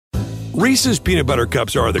Reese's peanut butter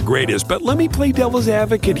cups are the greatest, but let me play devil's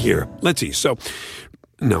advocate here. Let's see. So,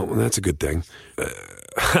 no, that's a good thing.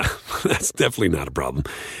 That's definitely not a problem.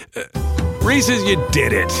 Reese's, you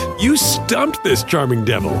did it. You stumped this charming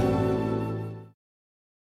devil.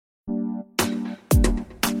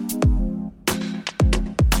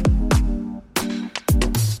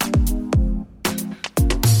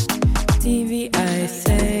 TV I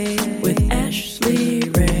Say with Ashley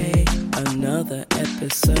Ray. Another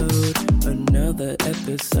episode.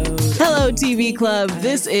 Hello, TV Club.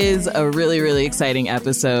 This is a really, really exciting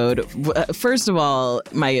episode. First of all,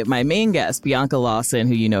 my main guest, Bianca Lawson,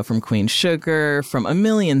 who you know from Queen Sugar, from a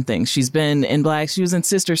million things. She's been in Black. She was in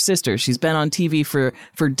Sister Sister. She's been on TV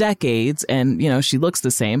for decades, and, you know, she looks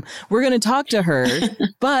the same. We're going to talk to her,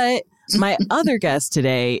 but my other guest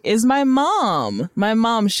today is my mom. My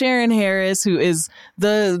mom, Sharon Harris, who is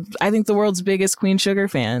I think the world's biggest Queen Sugar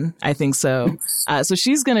fan. I think so. So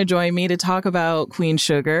she's going to join me to talk about Queen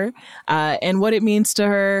Sugar and what it means to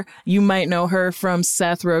her. You might know her from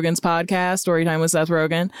Seth Rogen's podcast, Storytime with Seth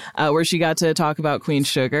Rogen, where she got to talk about Queen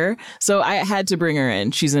Sugar. So I had to bring her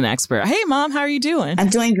in. She's an expert. Hey, Mom, how are you doing? I'm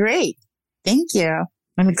doing great. Thank you.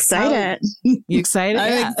 I'm excited. You excited?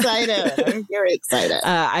 I'm excited. I'm very excited.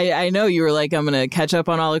 I know you were like, I'm going to catch up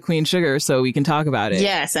on all of Queen Sugar so we can talk about it.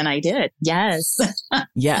 Yes, and I did. Yes.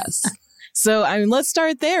 Yes. So, I mean, let's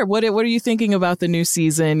start there. What are you thinking about the new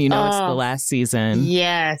season? You know, it's the last season.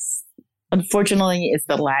 Yes. Unfortunately, it's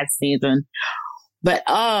the last season. But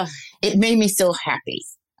it made me so happy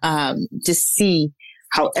to see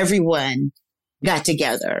how everyone got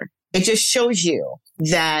together. It just shows you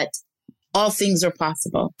that all things are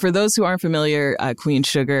possible. For those who aren't familiar, Queen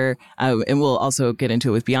Sugar, and we'll also get into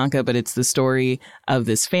it with Bianca, but it's the story of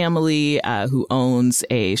this family who owns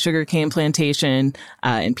a sugarcane plantation,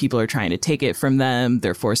 and people are trying to take it from them.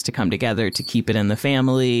 They're forced to come together to keep it in the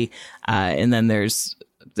family. And then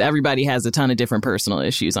everybody has a ton of different personal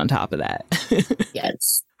issues on top of that.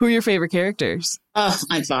 Yes. Who are your favorite characters? Oh,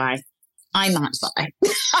 I'm Vi. I'm not Vi.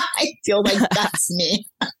 I feel like that's me.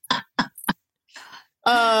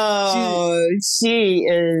 Oh, she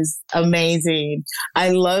is amazing. I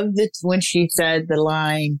loved it when she said the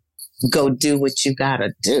line, "Go do what you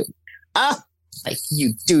gotta do." Oh, like,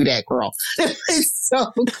 you do that, girl. It was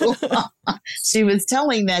so cool. She was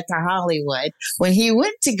telling that to Hollywood when he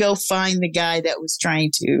went to go find the guy that was trying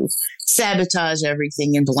to sabotage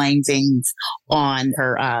everything and blame things on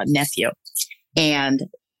her nephew. And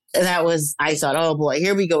that was, I thought, oh boy,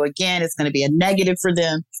 here we go again. It's going to be a negative for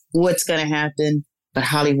them. What's going to happen? But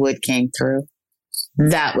Hollywood came through.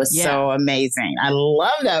 That was so amazing. I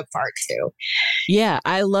love that part too. Yeah,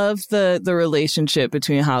 I love the relationship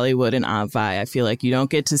between Hollywood and Aunt Vi. I feel like you don't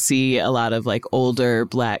get to see a lot of like older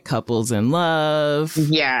Black couples in love.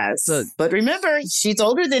 Yes. But remember, she's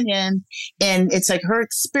older than him, and it's like her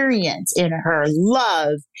experience and her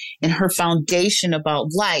love and her foundation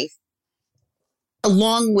about life,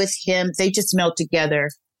 along with him, they just melt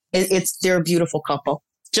together. They're a beautiful couple.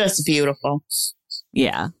 Just beautiful.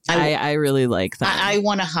 Yeah, I really like that. I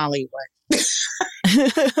want a Hollywood.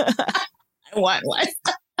 I want one.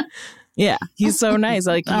 Yeah, he's so nice.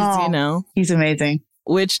 Like, he's amazing.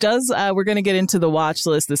 Which does, we're going to get into the watch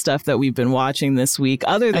list, the stuff that we've been watching this week,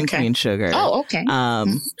 other than Queen Sugar. Oh, okay.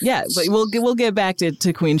 Yeah, but we'll get back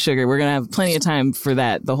to Queen Sugar. We're going to have plenty of time for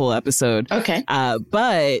that, the whole episode. Okay.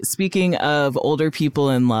 But speaking of older people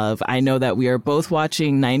in love, I know that we are both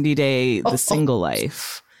watching 90 Day The Single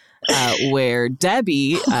Life. Where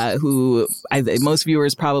Debbie, who most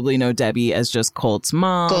viewers probably know Debbie as just Colt's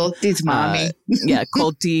mom. Colty's mommy. Yeah,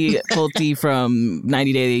 Colty from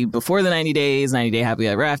 90 Day Before the 90 Days, 90 Day Happily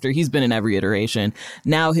Ever After. He's been in every iteration.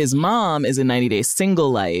 Now his mom is in 90 Day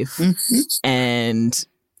Single Life, and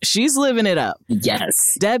she's living it up. Yes.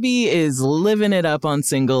 Debbie is living it up on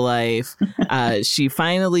Single Life. She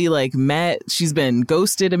finally she's been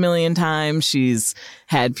ghosted a million times. She's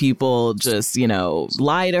had people just,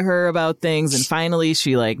 lie to her about things. And finally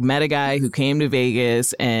she met a guy who came to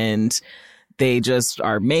Vegas, and they just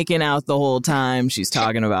are making out the whole time. She's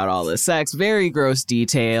talking about all the sex, very gross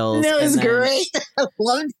details. It was great. I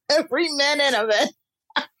loved every minute of it.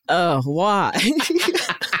 Oh, why?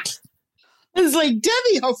 It's like,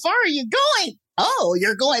 Debbie, how far are you going? Oh,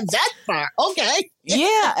 you're going that far. Okay.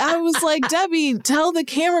 Yeah, I was like, Debbie, tell the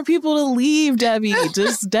camera people to leave, Debbie.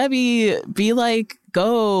 Just, Debbie, be like,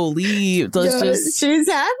 go, leave. She's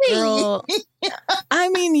happy. Girl. I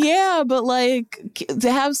mean, yeah, but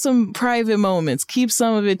to have some private moments. Keep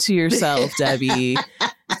some of it to yourself, Debbie.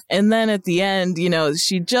 And then at the end,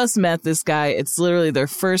 she just met this guy. It's literally their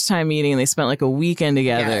first time meeting, and they spent a weekend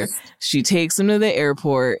together. Yes. She takes him to the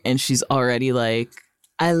airport, and she's already like,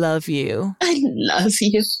 I love you. I love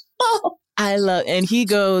you. Oh. And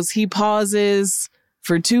he pauses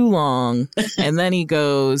for too long. And then he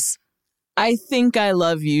goes, I think I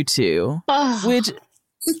love you too. Oh. Which,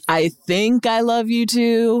 I think I love you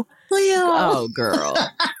too. Leo. Oh, girl.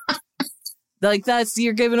 Like,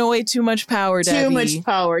 you're giving away too much power, Debbie. Too much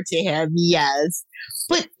power to him, yes.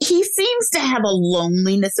 But he seems to have a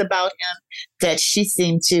loneliness about him that she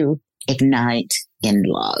seemed to ignite in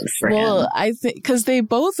love for him. Well, I think because they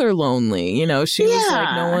both are lonely. You know, she was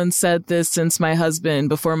like, no one said this since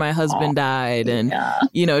before my husband died. And,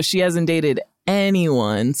 you know, she hasn't dated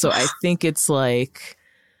anyone. So I think it's like,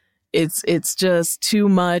 it's just too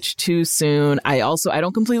much too soon. I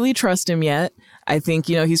don't completely trust him yet. I think,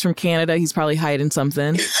 you know, he's from Canada. He's probably hiding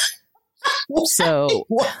something. So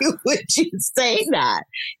why would you say that?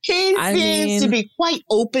 He seems to be quite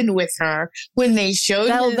open with her when they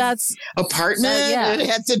showed his apartment and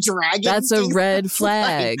had to drag him. That's a red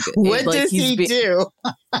flag. Like, what does he do?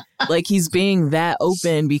 Like, he's being that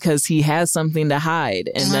open because he has something to hide.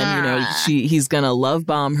 And then, you know, he's going to love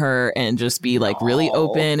bomb her and just be like really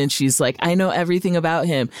open. And she's like, I know everything about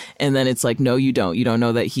him. And then it's like, no, you don't. You don't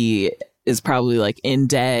know that he is probably like in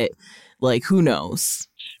debt. Like, who knows?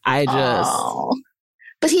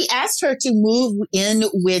 But he asked her to move in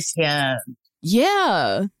with him.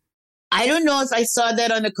 Yeah. I don't know if I saw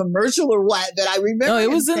that on a commercial or what, but I remember. No, it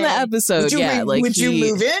was in the episode. Would you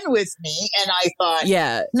move in with me? And I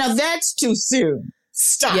thought, now that's too soon.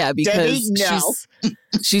 Stop. Yeah, because Debbie,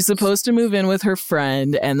 she's supposed to move in with her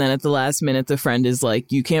friend, and then at the last minute, the friend is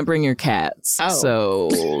like, "You can't bring your cats." Oh.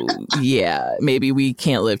 So yeah, maybe we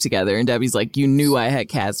can't live together. And Debbie's like, "You knew I had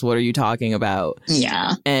cats. What are you talking about?"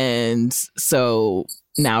 Yeah. And so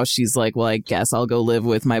now she's like, well, I guess I'll go live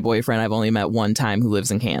with my boyfriend I've only met one time who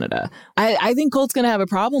lives in Canada. I think Colt's going to have a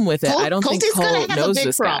problem with it. I don't think Colt knows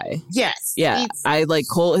this guy. Yes. Yeah.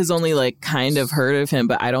 Colt has only like kind of heard of him,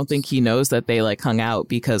 but I don't think he knows that they like hung out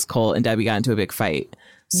because Colt and Debbie got into a big fight.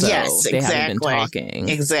 So they haven't been talking.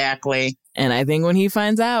 Exactly. And I think when he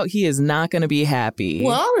finds out, he is not going to be happy.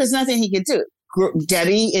 Well, there's nothing he can do.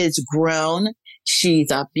 Debbie is grown.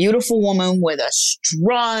 She's a beautiful woman with a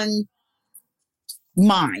strong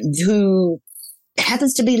mind who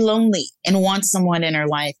happens to be lonely and wants someone in her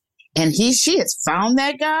life. And she has found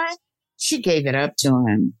that guy. She gave it up to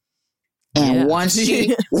him. And once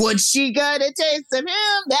she got a taste of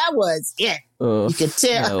him, that was it. You could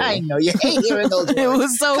tell. No. I know you hate hearing those words. It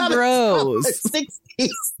was so gross. 60s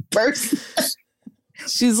person.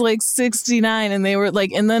 She's like 69, and they were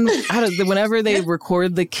like, and then whenever they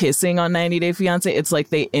record the kissing on 90 Day Fiancé, it's like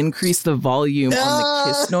they increase the volume on the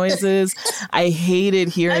kiss noises. I hated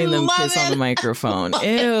hearing them kiss on the microphone.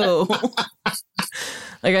 Ew.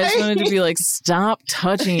 Like, I just wanted to be like, stop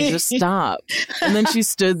touching, just stop. And then she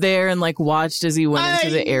stood there and like watched as he went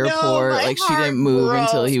into the airport. Like, she didn't move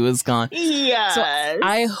until he was gone. Yeah. So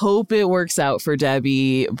I hope it works out for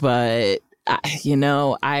Debbie, but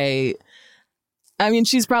I mean,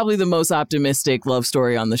 she's probably the most optimistic love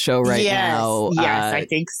story on the show right now. Yes, I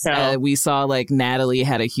think so. We saw like Natalie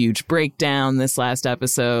had a huge breakdown this last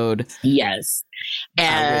episode. Yes.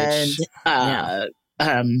 And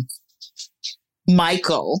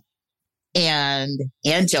Michael and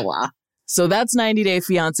Angela. So that's 90 Day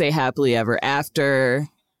Fiancé Happily Ever After.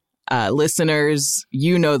 Listeners,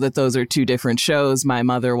 you know that those are two different shows. My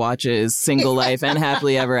mother watches Single Life and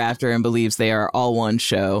Happily Ever After and believes they are all one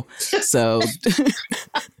show. So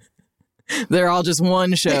they're all just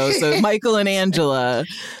one show. So Michael and Angela,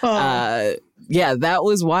 that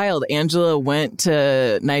was wild. Angela went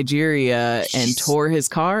to Nigeria and tore his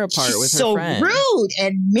car apart with her friend. So rude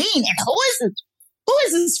and mean. And who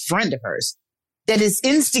is this friend of hers that is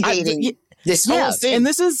instigating this whole thing?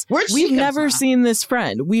 And we've never seen this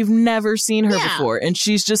friend. We've never seen her before. And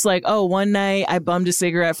she's just like, oh, one night I bummed a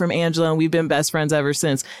cigarette from Angela and we've been best friends ever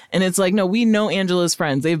since. And it's like, no, we know Angela's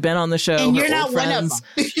friends. They've been on the show. And you're not one of them.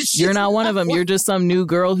 You're not one of them. You're just some new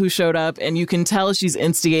girl who showed up, and you can tell she's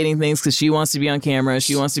instigating things because she wants to be on camera.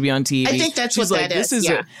 She wants to be on TV. I think that's she's what like, that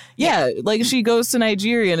is. Like she goes to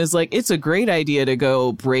Nigeria and is like, it's a great idea to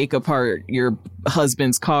go break apart your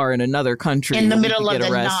husband's car in another country in the middle of the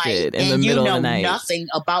night, in the middle of the night. Nothing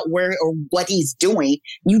about where or what he's doing.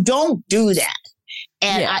 You don't do that.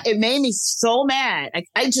 And it made me so mad.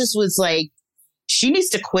 I just was like, she needs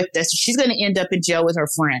to quit this. She's going to end up in jail with her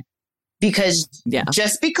friend. Because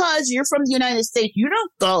just because you're from the United States, you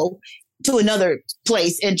don't go to another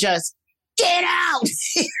place and just get out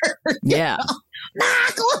here. Yeah.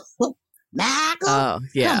 Michael. Oh,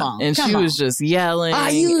 yeah. Come on, she was just yelling.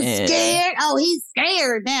 Are you scared? Oh, he's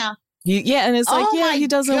scared now. And it's like, Oh my he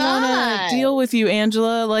doesn't want God. to deal with you,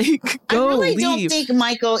 Angela. Like, go I really leave. don't think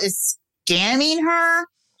Michael is scamming her.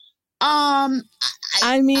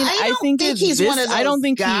 I mean, I I don't think he's one of those I don't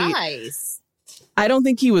think guys. I don't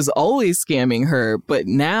think he was always scamming her, but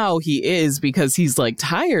now he is because he's like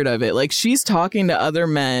tired of it. Like, she's talking to other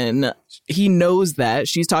men. He knows that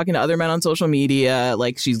she's talking to other men on social media.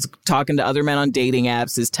 Like, she's talking to other men on dating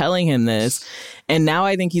apps, is telling him this. And now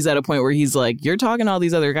I think he's at a point where he's like, you're talking to all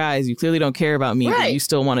these other guys. You clearly don't care about me, but you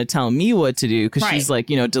still want to tell me what to do. Cause she's like,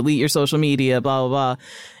 delete your social media, blah, blah, blah.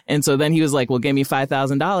 And so then he was like, well, give me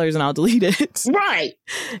 $5,000 and I'll delete it. Right.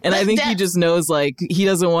 And I think he just knows, like, he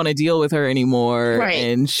doesn't want to deal with her anymore. Right.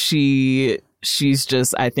 And she's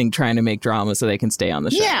just, I think, trying to make drama so they can stay on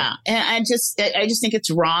the show. Yeah. And I just think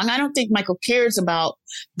it's wrong. I don't think Michael cares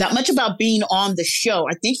that much about being on the show.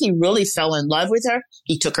 I think he really fell in love with her.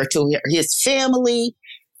 He took her to his family.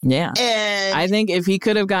 Yeah. And I think if he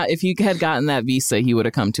had gotten that visa, he would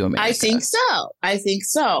have come to America. I think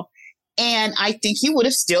so. And I think he would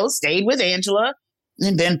have still stayed with Angela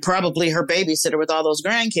and been probably her babysitter with all those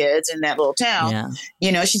grandkids in that little town.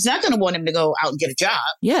 Yeah. She's not going to want him to go out and get a job.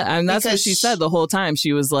 Yeah. And that's what she said the whole time.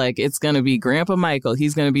 She was like, it's going to be Grandpa Michael.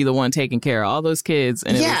 He's going to be the one taking care of all those kids.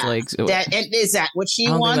 And it was like, is that what she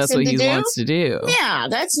I don't wants think that's him what to he do? wants to do. Yeah.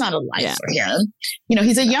 That's not a life for him.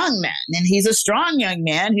 He's a young man and he's a strong young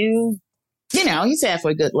man who, he's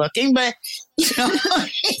halfway good looking, but, he's all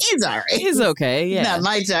right. He's okay. Yeah. Not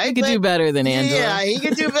my type. He could do better than Angela. Yeah, he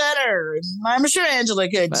could do better. I'm sure Angela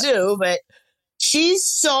could too, but she's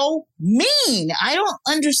so mean. I don't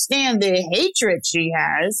understand the hatred she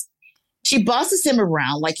has. She bosses him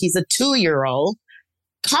around like he's a 2-year-old,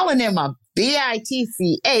 calling him a bitch.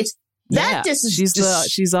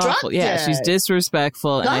 She's awful. Yeah, she's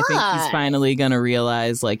disrespectful. And I think he's finally going to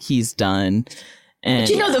realize, like, he's done. And,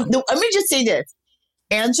 but let me just say this.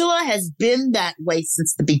 Angela has been that way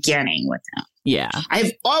since the beginning with him. Yeah.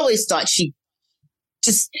 I've always thought she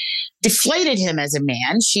just deflated him as a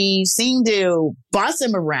man. She seemed to boss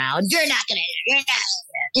him around. You're not going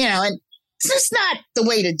to, and it's just not the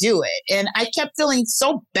way to do it. And I kept feeling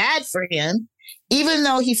so bad for him, even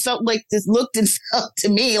though he felt like this looked and felt to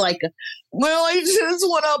me like, I just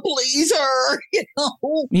want to please her,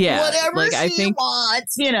 whatever she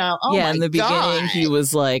wants, Oh in the beginning, he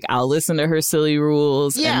was like, I'll listen to her silly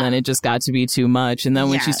rules. Yeah. And then it just got to be too much. And then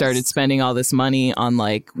when she started spending all this money on,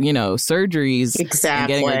 like, surgeries and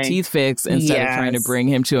getting her teeth fixed instead of trying to bring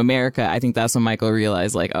him to America, I think that's when Michael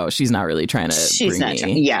realized, like, oh, she's not really trying to bring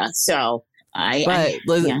me. Yeah. So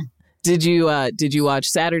Did you watch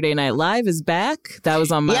Saturday Night Live is back? That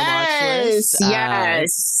was on my watch list.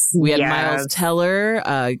 Yes. We had Miles Teller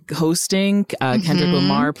hosting, Kendrick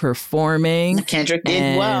Lamar performing. Kendrick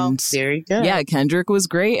did well. Very good. Yeah, Kendrick was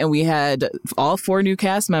great. And we had all 4 new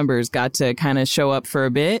cast members got to kind of show up for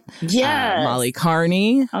a bit. Yeah. Molly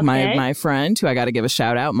Carney, my friend, who I got to give a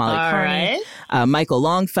shout out. Molly Carney. Right. Michael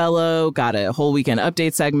Longfellow got a whole weekend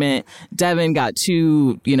update segment. Devin got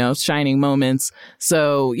 2, shining moments.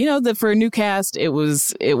 So, for a new cast, it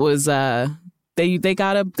was they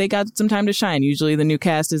got some time to shine. Usually the new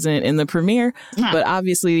cast isn't in the premiere, but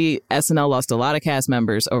obviously SNL lost a lot of cast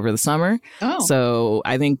members over the summer. So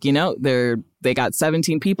I think, they got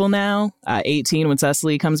 17 people now, 18 when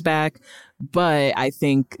Cecily comes back. But I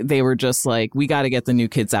think they were just like, we got to get the new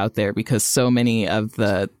kids out there because so many of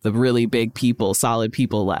the really big people, solid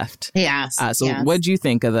people left. Yes. What'd you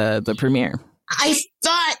think of the premiere? I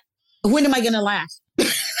thought, when am I going to laugh?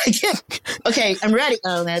 Okay, I'm ready.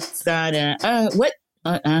 Oh, that's not it. What?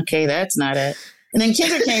 Okay, that's not it. And then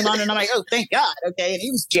Kendrick came on, and I'm like, oh, thank God. Okay, and he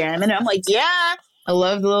was jamming. And I'm like, yeah. I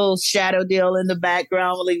love the little shadow deal in the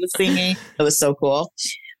background while he was singing. It was so cool.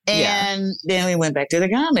 And then we went back to the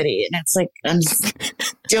comedy, and it's like, I'm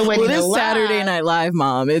still waiting to laugh. Saturday Night Live,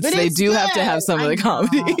 Mom. They do have to have some of the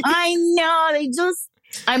comedy. I know.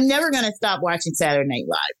 I'm never going to stop watching Saturday Night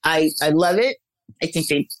Live. I love it. I think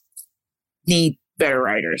they need better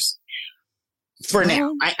writers for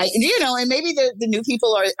now. And maybe the new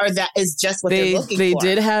people are that is just what they're looking for. They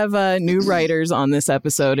did have new writers on this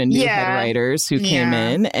episode and new head writers who came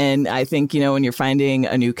in. And I think, when you're finding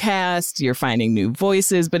a new cast, you're finding new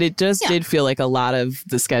voices, but it just did feel like a lot of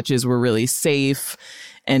the sketches were really safe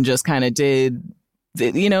and just kind of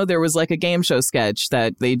there was like a game show sketch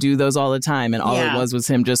that they do those all the time. And all it was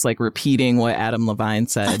him just like repeating what Adam Levine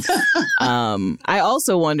said. I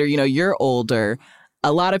also wonder, you're older.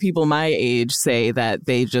 a lot of people my age say that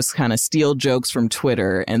they just kind of steal jokes from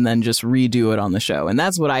Twitter and then just redo it on the show. And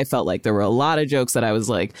that's what I felt like. There were a lot of jokes that I was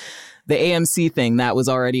like, the AMC thing, that was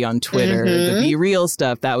already on Twitter. The Be Real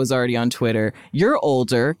stuff, that was already on Twitter. You're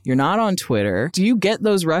older. You're not on Twitter. Do you get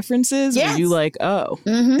those references? Yes. Are you like, oh.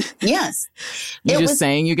 Yes. You're just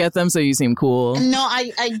saying you get them so you seem cool? No,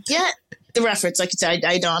 I get the reference. Like I said,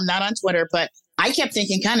 I'm not on Twitter, but I kept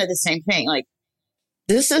thinking kind of the same thing. Like,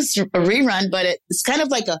 this is a rerun, but it's kind of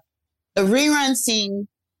like a rerun scene,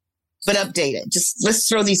 but updated. Just let's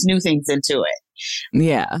throw these new things into it.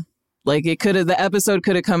 Yeah. Like the episode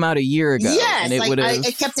could have come out a year ago. Yes. And it like would have.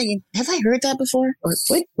 I kept thinking, have I heard that before? Or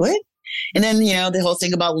what? And then, the whole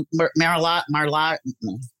thing about Mar-a-Lago.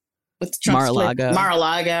 What's Trump's Mar-a-Lago.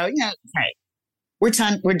 Mar-a-Lago. Right. We're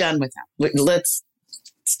done with that. Let's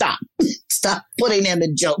stop putting in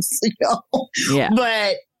the jokes, Yeah.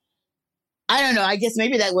 But I don't know. I guess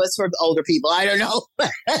maybe that was for the older people. I don't know. We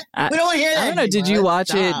don't hear that. I don't know. Did you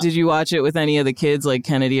watch it? Did you watch it with any of the kids, like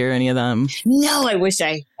Kennedy or any of them? No, I wish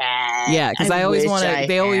I had. Yeah, because I always want to.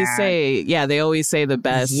 They always say the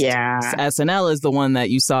best SNL is the one that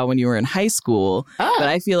you saw when you were in high school. Oh, but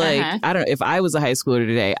I feel like I don't know, if I was a high schooler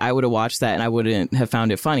today, I would have watched that and I wouldn't have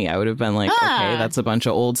found it funny. I would have been like, okay, that's a bunch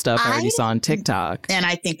of old stuff I already saw on TikTok. And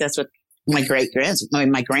I think that's what my grands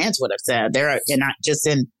would have said. They're not just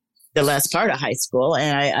in the last part of high school.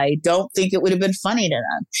 And I don't think it would have been funny to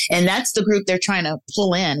them. And that's the group they're trying to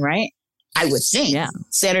pull in, right? I would think. Yeah.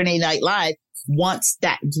 Saturday Night Live wants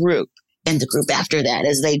that group and the group after that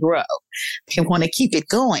as they grow. They want to keep it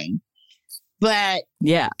going. But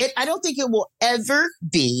I don't think it will ever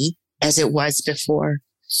be as it was before.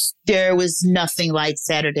 There was nothing like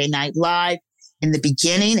Saturday Night Live in the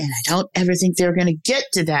beginning, and I don't ever think they're going to get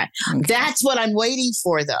to that. Okay. That's what I'm waiting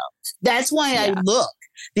for, though. That's why I look.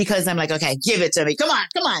 Because I'm like, okay, give it to me. Come on.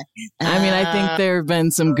 I mean, I think there have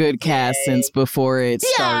been some good casts since before it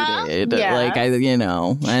started. Yeah. Like, I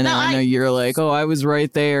know you're like, oh, I was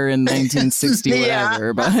right there in 1960,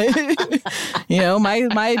 whatever. But,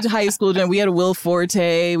 my high school, we had Will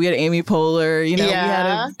Forte, we had Amy Poehler, we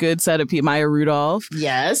had a good set of people, Maya Rudolph.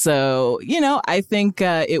 Yes. So, I think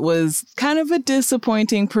it was kind of a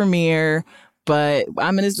disappointing premiere. But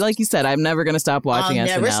I'm going to, like you said, I'm never going to stop watching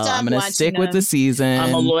SNL. I'm going to stick with the season.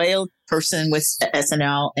 I'm a loyal person with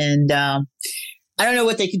SNL. And I don't know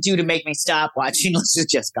what they could do to make me stop watching. It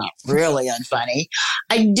just got really unfunny.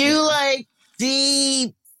 I do like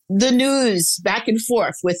the news back and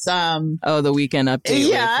forth with the Weekend Update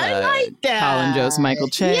with I like that. Colin Jost, Michael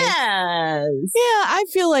Che. Yes. Yeah, I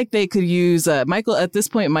feel like they could use Michael. At this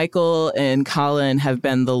point, Michael and Colin have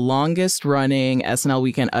been the longest running SNL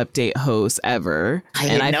Weekend Update hosts ever. I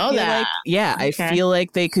didn't know that. I feel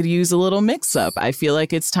like they could use a little mix up. I feel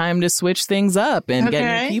like it's time to switch things up and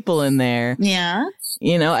get new people in there. Yeah.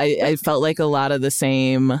 I felt like a lot of the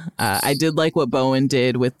same. I did like what Bowen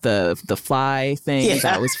did with the fly thing. Yeah.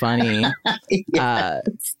 That was funny. Yes.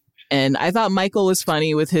 And I thought Michael was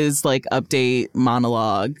funny with his update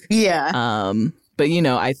monologue. Yeah. But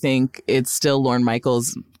I think it's still Lorne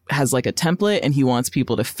Michaels has a template and he wants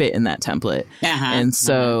people to fit in that template. And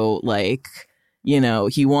so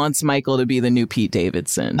he wants Michael to be the new Pete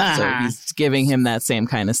Davidson. So he's giving him that same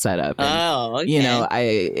kind of setup. And,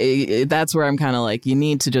 okay. That's where I'm kind of like, you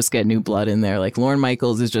need to just get new blood in there. Like Lorne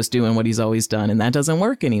Michaels is just doing what he's always done, and that doesn't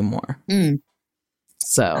work anymore.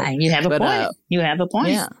 So you have a point. You have a point.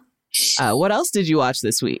 Yeah. What else did you watch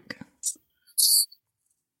this week?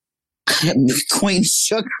 Queen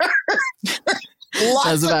Sugar.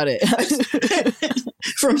 That's about it.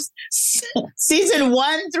 From season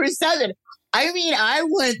 1 through 7. I mean, I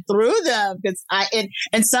went through them because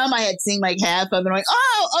and some I had seen half of and like,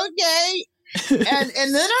 oh, okay.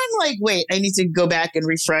 and then I'm like, wait, I need to go back and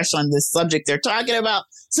refresh on this subject they're talking about.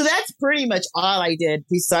 So that's pretty much all I did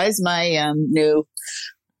besides my new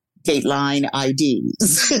Dateline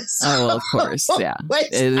IDs. Oh, well, of course. Yeah.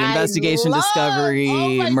 Investigation, discovery,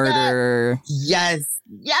 murder. God. Yes.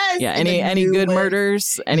 Yeah. Any good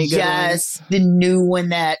murders? Any good ones? The new one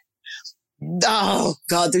that, oh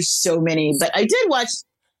God, there's so many. But I did watch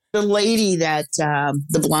the lady that,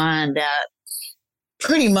 the blonde that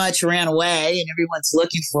pretty much ran away and everyone's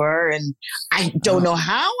looking for her. And I don't know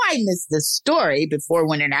how I missed this story before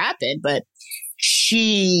when it happened, but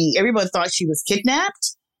everyone thought she was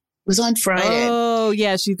kidnapped. It was on Friday. Oh,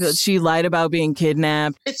 yeah. She lied about being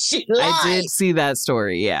kidnapped. She lied. I did see that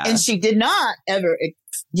story. Yeah. And she did not ever,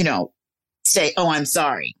 say, oh, I'm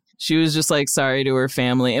sorry. She was just sorry to her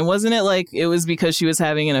family. And wasn't it it was because she was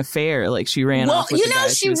having an affair? She ran off with the guy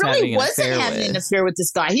she really wasn't having an affair with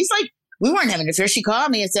this guy. He's like, we weren't having an affair. She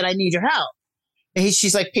called me and said, I need your help. And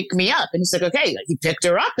she's like, pick me up. And he's like, okay. He picked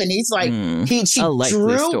her up and he's like, I like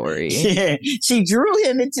this story. She drew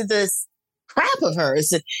him into this crap of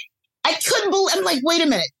hers. And I couldn't believe, I'm like, wait a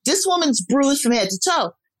minute. This woman's bruised from head to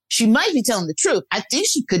toe. She might be telling the truth. I think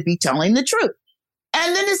she could be telling the truth.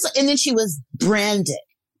 And then she was branded.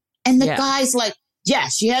 And the guy's like, yeah,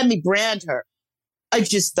 she had me brand her. I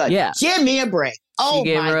just thought, give me a break. Oh,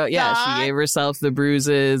 my God. Yeah, she gave herself the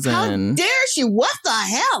bruises. How dare she? What the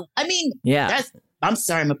hell? I mean, I'm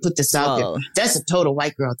sorry, I'm going to put this out there. That's a total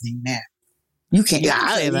white girl thing, man. You can't.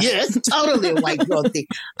 It's totally a white girl thing.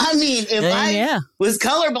 I mean, if I was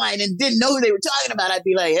colorblind and didn't know who they were talking about, I'd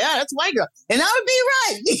be like, yeah, that's white girl. And I would be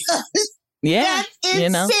right. Because that's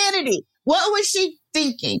insanity. What was she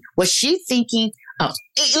thinking? Was she thinking,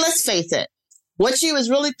 let's face it, what she was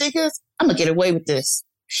really thinking is, I'm going to get away with this.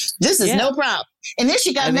 This is no problem. And then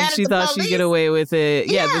she got mad at the police. She thought she'd get away with it.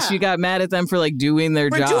 Yeah, but she got mad at them for like doing their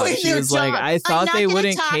job. She was like, I thought they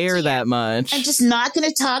wouldn't care that much. I'm just not going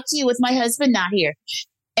to talk to you with my husband not here.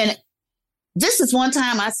 And this is one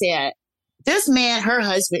time I said, this man, her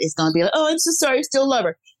husband, is going to be like, oh, I'm so sorry, I still love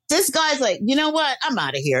her. This guy's like, you know what? I'm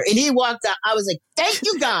out of here. And he walked out. I was like, thank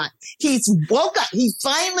you, God. He's woke up. He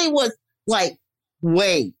finally was like,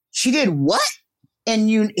 wait, she did what? And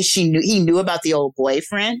he knew about the old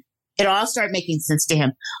boyfriend. It all started making sense to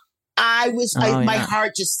him. My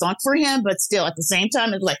heart just sunk for him, but still at the same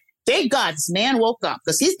time, it's like, thank God this man woke up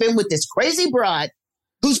because he's been with this crazy broad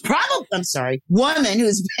woman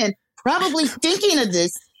who's been probably thinking of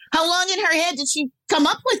this. How long in her head did she come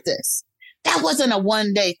up with this? That wasn't a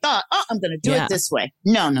one-day thought. Oh, I'm going to do it this way.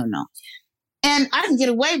 No. And I didn't get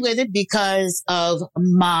away with it because of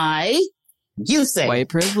my white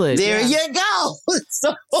privilege. There you go.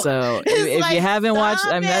 So if you haven't watched,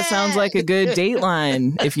 that sounds like a good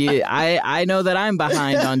Dateline. I know that I'm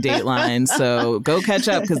behind on Dateline, so go catch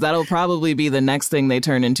up because that'll probably be the next thing they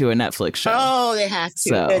turn into a Netflix show. Oh, they have to.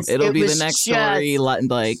 So it'll be the next story,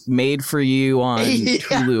 like made for you on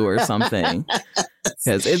Hulu or something.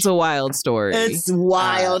 Because it's a wild story. It's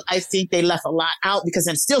wild. I think they left a lot out because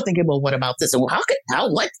I'm still thinking, well, what about this? And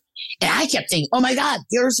what? And I kept thinking, oh my God,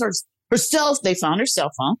 here's herself. They found her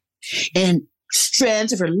cell phone and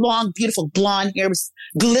strands of her long, beautiful blonde hair was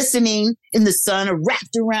glistening in the sun or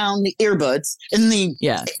wrapped around the earbuds. And she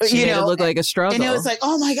made it look like a struggle. And it was like,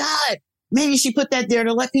 oh my God, maybe she put that there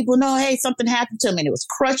to let people know, hey, something happened to me. And it was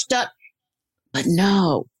crushed up. But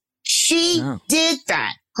no, she did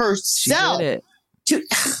that herself. She did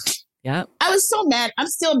it. I was so mad. I'm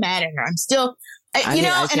still mad at her. I'm still,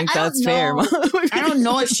 I think that's fair. I don't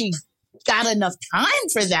know if she got enough time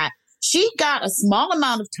for that. She got a small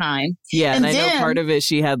amount of time. Yeah, and I know part of it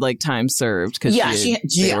she had like time served because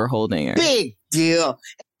they were holding her. Big deal.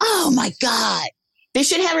 Oh my God. They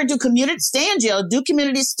should have her stay in jail, do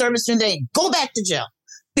community service, and then go back to jail.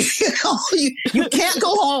 You can't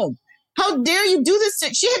go home. How dare you do this?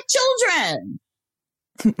 She had children.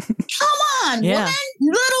 Come on, woman,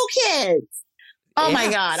 little kids. Oh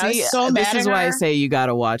my God, I was so mad at her. This is why I say you got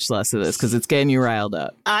to watch less of this because it's getting you riled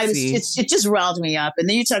up. It just riled me up. And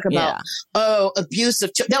then you talk about abuse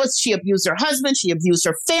of she abused her husband, she abused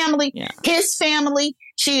her family, his family,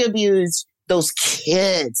 she abused those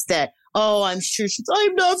kids. I'm sure I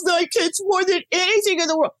love my kids more than anything in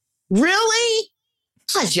the world. Really?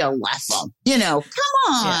 Because you left them. Come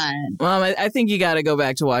on. Yeah. Well, I think you got to go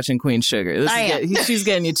back to watching Queen Sugar. She's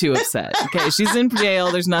getting you too upset. Okay, she's in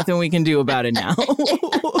jail. There's nothing we can do about it now.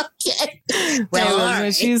 Okay.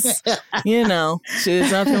 Well, she's,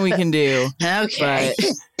 there's nothing we can do. Okay.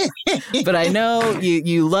 But I know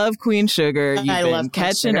you love Queen Sugar. You've been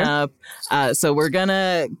catching up. So we're going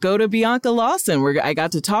to go to Bianca Lawson. I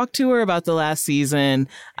got to talk to her about the last season.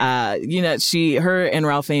 Her and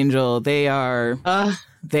Ralph Angel, they are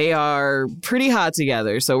pretty hot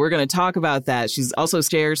together. So we're going to talk about that. She's also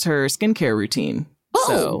shares her skincare routine.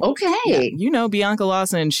 Oh, okay. Yeah, Bianca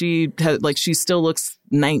Lawson, she still looks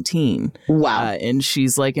 19. Wow. And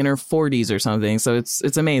she's like in her 40s or something. So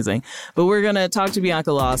it's amazing. But we're going to talk to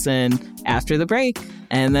Bianca Lawson after the break.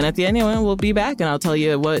 And then at the end, we'll be back and I'll tell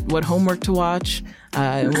you what homework to watch.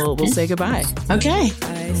 And we'll say goodbye. Okay.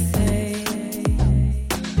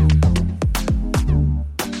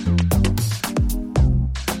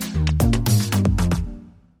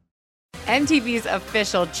 MTV's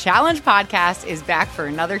official Challenge podcast is back for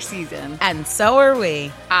another season. And so are we.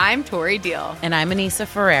 I'm Tori Deal. And I'm Anissa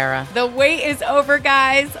Ferreira. The wait is over,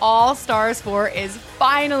 guys. All Stars 4 is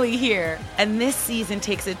finally here. And this season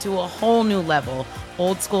takes it to a whole new level.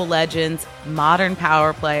 Old school legends, modern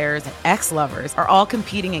power players, and ex-lovers are all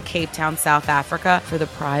competing in Cape Town, South Africa for the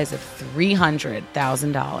prize of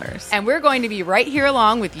 $300,000. And we're going to be right here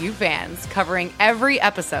along with you fans, covering every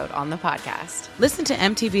episode on the podcast. Listen to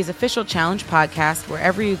MTV's official Challenge podcast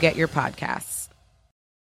wherever you get your podcasts.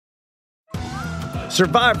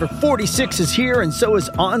 Survivor 46 is here, and so is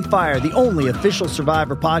On Fire, the only official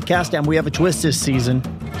Survivor podcast, and we have a twist this season.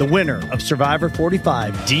 The winner of Survivor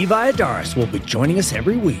 45, Dee Valladares, will be joining us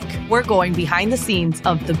every week. We're going behind the scenes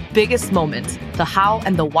of the biggest moments, the how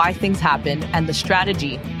and the why things happen, and the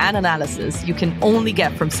strategy and analysis you can only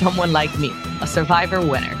get from someone like me, a Survivor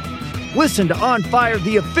winner. Listen to On Fire,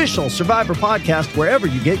 the official Survivor podcast, wherever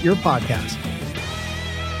you get your podcasts.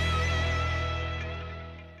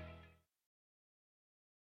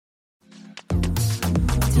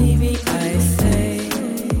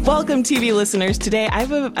 Welcome, TV listeners. Today, I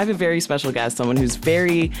have a very special guest, someone who's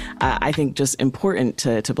very, I think, just important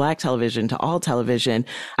to Black television, to all television.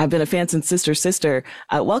 I've been a fan since Sister.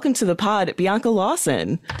 Welcome to the pod, Bianca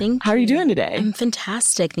Lawson. Thank you. How are you doing today? I'm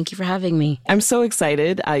fantastic. Thank you for having me. I'm so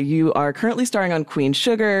excited. You are currently starring on Queen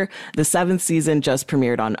Sugar. The 7th season just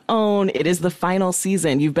premiered on OWN. It is the final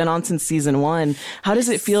season. You've been on since season 1. How does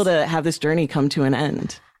it feel to have this journey come to an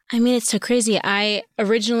end? I mean, it's so crazy. I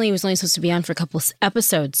originally was only supposed to be on for a couple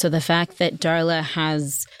episodes. So the fact that Darla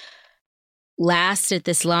has lasted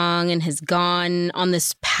this long and has gone on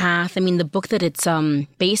this path. I mean, the book that it's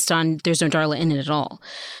based on, there's no Darla in it at all.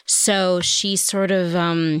 So she's sort of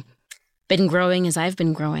been growing as I've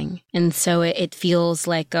been growing. And so it feels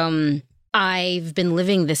like I've been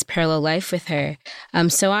living this parallel life with her.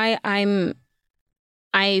 So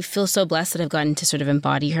I feel so blessed that I've gotten to sort of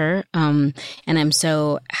embody her. And I'm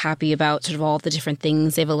so happy about sort of all the different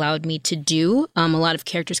things they've allowed me to do. A lot of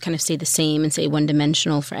characters kind of stay the same and stay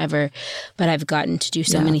one-dimensional forever, but I've gotten to do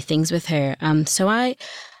so many things with her. So I'm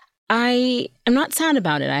not sad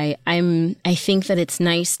about it. I think that it's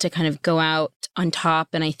nice to kind of go out on top,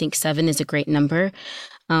 and I think 7 is a great number.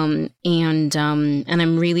 And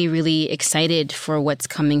I'm really, really excited for what's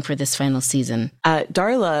coming for this final season.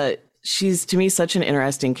 Darla, she's, to me, such an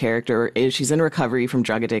interesting character. She's in recovery from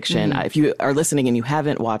drug addiction. If you are listening and you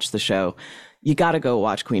haven't watched the show, you got to go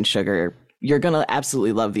watch Queen Sugar. You're going to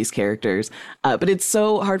absolutely love these characters. But it's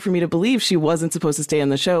so hard for me to believe she wasn't supposed to stay on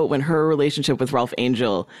the show when her relationship with Ralph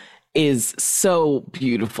Angel is so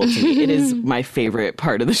beautiful to me. It is my favorite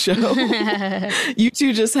part of the show. You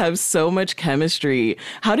two just have so much chemistry.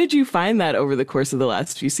 How did you find that over the course of the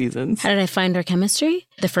last few seasons? How did I find our chemistry?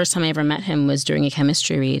 The first time I ever met him was during a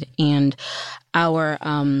chemistry read. And our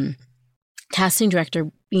casting director,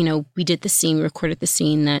 we did the scene, we recorded the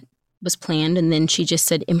scene that was planned. And then she just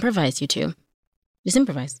said, improvise, you two. Just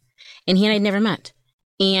improvise. And he and I had never met.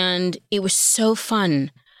 And it was so fun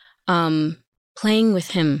playing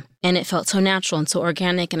with him. And it felt so natural and so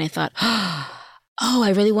organic. And I thought, oh,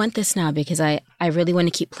 I really want this now because I really want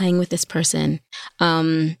to keep playing with this person.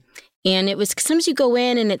 And it was, sometimes you go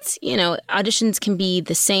in and it's, auditions can be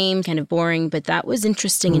the same, kind of boring, but that was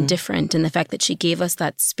interesting and different. And the fact that she gave us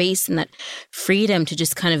that space and that freedom to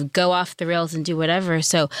just kind of go off the rails and do whatever.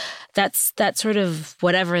 So that's sort of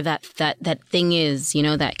whatever that thing is,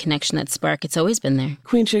 that connection, that spark, it's always been there.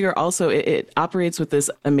 Queen Sugar also, it operates with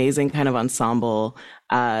this amazing kind of ensemble.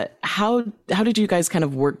 How did you guys kind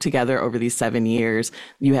of work together over these 7 years?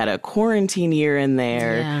 You had a quarantine year in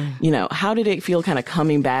there. Yeah. How did it feel kind of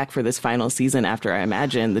coming back for this final season after, I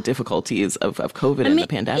imagine, the difficulties of COVID and the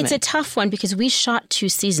pandemic? It's a tough one because we shot 2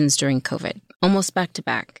 seasons during COVID, almost back to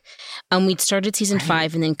back. We'd started season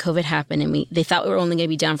 5 and then COVID happened and they thought we were only going to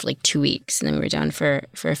be down for like 2 weeks. And then we were down for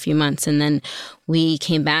a few months. And then we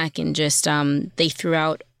came back and just, they threw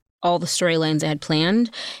out all the storylines I had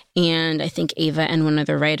planned. And I think Ava and one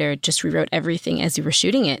other writer just rewrote everything as we were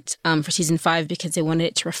shooting it for season 5 because they wanted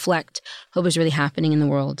it to reflect what was really happening in the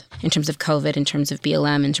world in terms of COVID, in terms of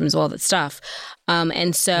BLM, in terms of all that stuff.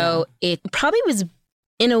 And so it probably was,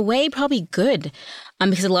 in a way, probably good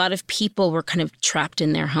because a lot of people were kind of trapped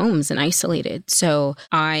in their homes and isolated. So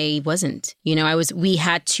I wasn't, we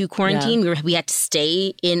had to quarantine. Yeah. We had to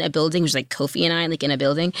stay in a building, which was like Kofi and I, like in a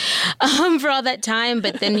building for all that time.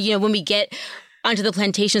 But then, when we get onto the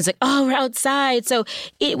plantation, it's like, oh, we're outside. So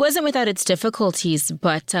it wasn't without its difficulties.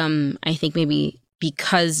 But I think maybe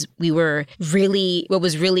because we were really, what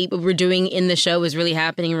we're doing in the show was really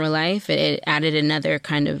happening in real life, it added another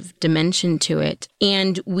kind of dimension to it.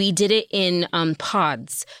 And we did it in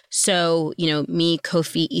pods. So, me,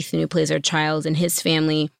 Kofi, Ethan, who plays our child, and his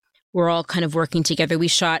family, we're all kind of working together. We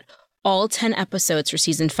shot all 10 episodes for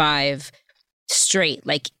season 5 straight,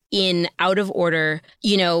 like in out of order,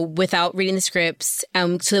 without reading the scripts,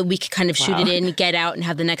 so that we could kind of shoot it in, get out, and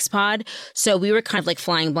have the next pod. So we were kind of like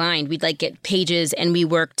flying blind. We'd like get pages, and we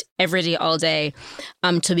worked every day, all day,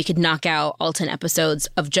 till we could knock out all 10 episodes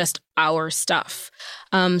of just our stuff.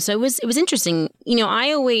 So it was interesting.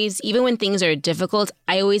 I always, even when things are difficult,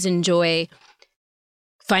 I always enjoy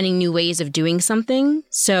finding new ways of doing something.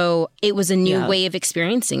 So it was a new way of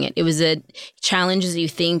experiencing it. It was a challenge that you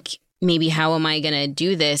think, maybe how am I going to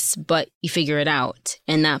do this? But you figure it out.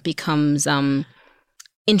 And that becomes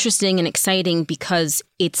interesting and exciting because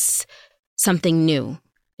it's something new.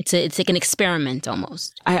 It's like an experiment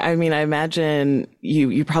almost. I mean, I imagine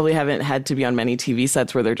you probably haven't had to be on many TV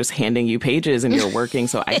sets where they're just handing you pages and you're working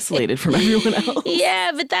so isolated from everyone else.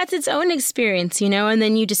 Yeah, but that's its own experience, and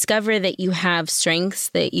then you discover that you have strengths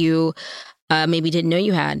that you maybe didn't know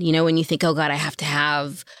you had. When you think, oh God, I have to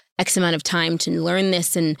have X amount of time to learn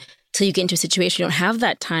this, and till you get into a situation you don't have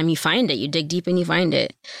that time, you find it. You dig deep and you find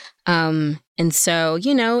it. And so,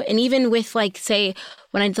 and even with like, say,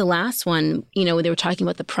 when I did the last one, they were talking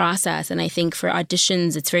about the process. And I think for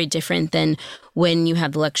auditions, it's very different than when you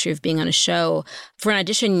have the luxury of being on a show. For an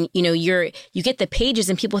audition, you get the pages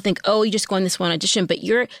and people think, oh, you just go on this one audition, but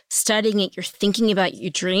you're studying it, you're thinking about it,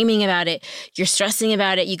 you're dreaming about it, you're stressing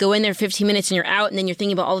about it. You go in there 15 minutes and you're out, and then you're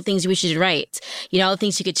thinking about all the things you wish you did right, all the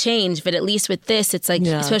things you could change. But at least with this, it's like,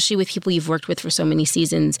 especially with people you've worked with for so many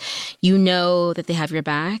seasons, that they have your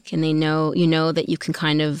back, and they know, that you can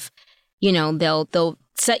kind of, they'll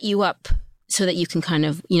set you up so that you can kind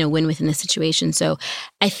of, win within the situation. So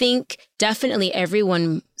I think definitely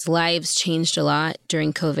everyone's lives changed a lot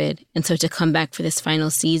during COVID. And so to come back for this final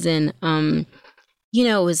season, it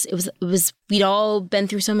was, we'd all been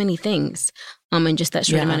through so many things in just that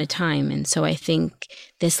short amount of time. And so I think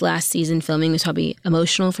this last season filming was probably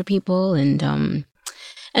emotional for people. And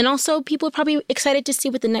also people are probably excited to see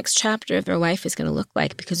what the next chapter of their life is going to look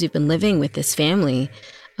like, because we've been living with this family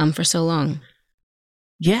for so long.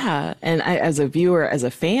 Yeah. And I, as a viewer, as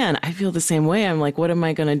a fan, I feel the same way. I'm like, what am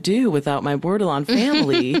I going to do without my Bordelon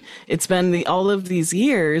family? It's been all of these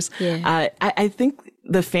years. Yeah. I think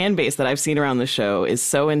the fan base that I've seen around the show is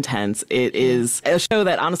so intense. It is a show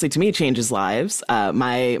that honestly, to me, changes lives.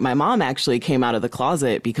 My mom actually came out of the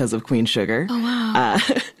closet because of Queen Sugar. Oh, wow.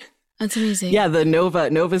 That's amazing. Yeah, the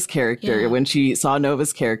Nova's character. Yeah. When she saw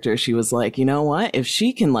Nova's character, she was like, you know what? If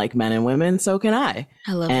she can like men and women, so can I.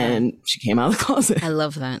 I love that. And she came out of the closet. I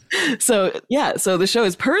love that. So the show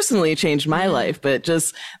has personally changed my life, but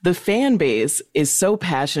just the fan base is so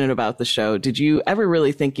passionate about the show. Did you ever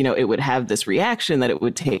really think, it would have this reaction, that it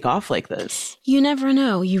would take off like this? You never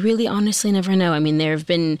know. You really honestly never know. I mean, there have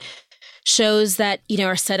been shows that,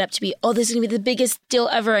 are set up to be, oh, this is going to be the biggest deal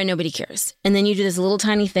ever, and nobody cares. And then you do this little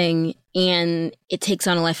tiny thing and it takes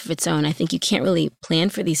on a life of its own. I think you can't really plan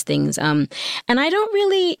for these things. And I don't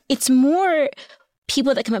really, it's more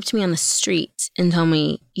people that come up to me on the street and tell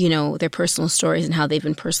me, their personal stories and how they've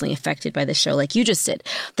been personally affected by the show, like you just did,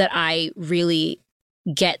 that I really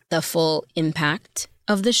get the full impact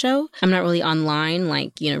of the show. I'm not really online,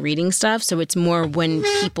 like, reading stuff. So it's more when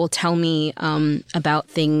people tell me about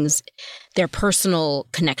things, their personal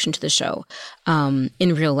connection to the show in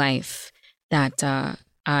real life, that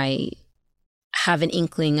I have an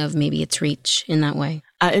inkling of maybe its reach in that way.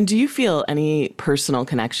 And do you feel any personal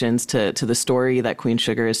connections to the story that Queen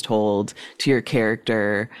Sugar is told, to your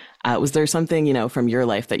character? Was there something, from your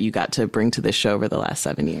life that you got to bring to this show over the last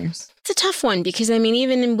 7 years? It's a tough one because,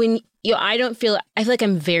 even when, I feel like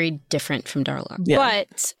I'm very different from Darla,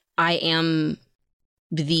 but I am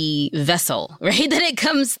the vessel, right, that it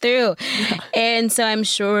comes through. Yeah. And so I'm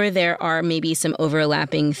sure there are maybe some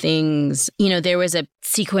overlapping things. There was a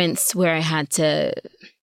sequence where I had to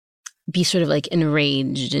be sort of like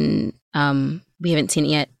enraged, and we haven't seen it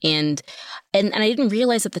yet. And I didn't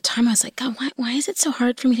realize at the time, I was like, God, why is it so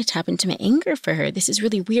hard for me to tap into my anger for her? This is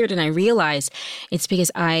really weird. And I realized it's because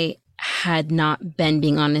I had not been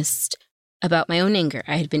being honest about my own anger.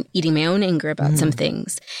 I had been eating my own anger about some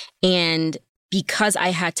things. And because I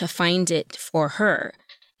had to find it for her,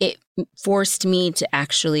 it forced me to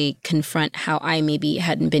actually confront how I maybe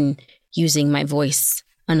hadn't been using my voice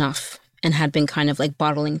enough and had been kind of like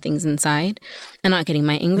bottling things inside and not getting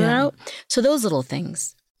my anger out. So those little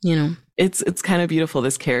things, It's kind of beautiful.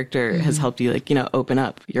 This character has helped you, open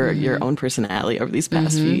up your own personality over these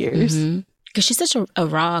past few years. Because she's such a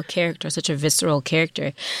raw character, such a visceral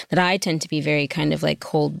character, that I tend to be very kind of like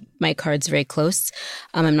cold my cards very close.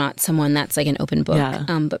 I'm not someone that's like an open book,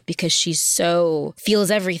 but because she's so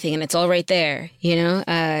feels everything and it's all right there, you know,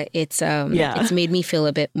 it's made me feel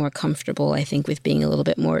a bit more comfortable, I think, with being a little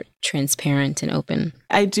bit more transparent and open.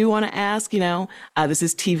 I do want to ask, you know, this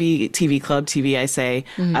is TV Club, TV I Say.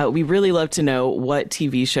 We really love to know what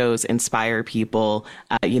TV shows inspire people.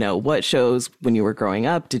 You know, what shows when you were growing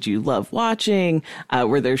up did you love watching?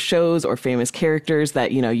 Were there shows or famous characters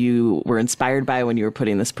that, you know, you were inspired by when you were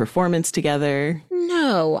putting this performance together?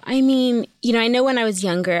 No, I mean, you know, I know when I was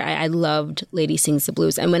younger, I loved Lady Sings the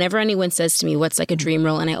Blues. And whenever anyone says to me, what's like a dream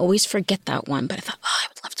role? And I always forget that one, but I thought, I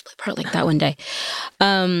would love to play a part like that one day.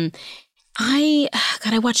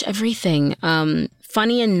 I watch everything.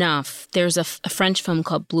 Funny enough, there's a French film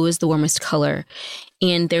called Blue is the Warmest Color.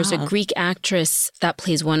 And there's a Greek actress that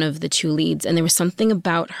plays one of the two leads. And there was something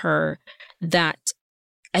about her that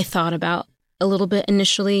I thought about a little bit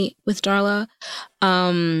initially with Darla.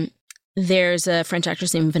 There's a French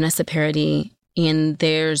actress named Vanessa Paradis. And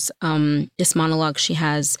there's this monologue she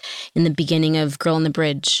has in the beginning of Girl on the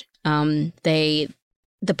Bridge.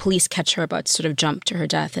 The police catch her about to sort of jump to her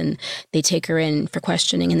death, and they take her in for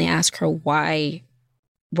questioning, and they ask her, why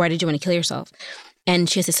did you want to kill yourself? And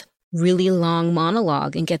she has this really long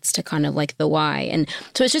monologue and gets to kind of like the why. And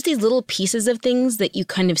so it's just these little pieces of things that you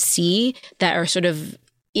kind of see that are sort of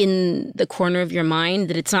in the corner of your mind,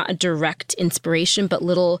 that it's not a direct inspiration, but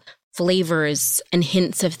little flavors and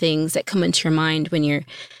hints of things that come into your mind when you're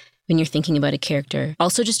thinking about a character.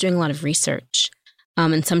 Also just doing a lot of research.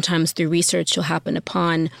 And sometimes through research, you'll happen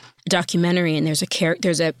upon a documentary and there's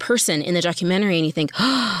a person in the documentary and you think,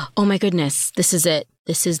 oh my goodness, this is it.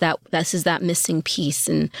 This is that missing piece.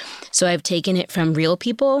 And so I've taken it from real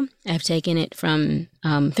people. I've taken it from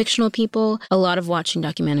fictional people, a lot of watching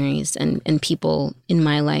documentaries and people in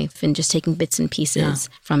my life and just taking bits and pieces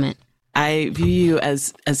from it. I view you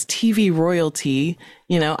as TV royalty.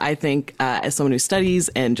 You know, I think as someone who studies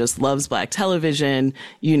and just loves Black television,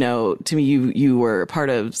 you know, to me, you were part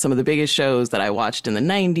of some of the biggest shows that I watched in the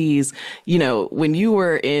 90s. You know, when you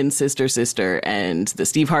were in Sister Sister and the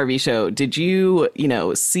Steve Harvey Show, did you, you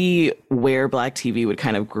know, see where Black TV would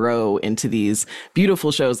kind of grow into these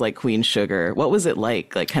beautiful shows like Queen Sugar? What was it like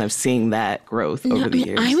kind of seeing that growth over the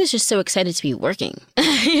years? I was just so excited to be working.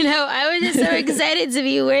 You know, I was just so excited to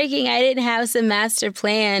be working. I didn't have some master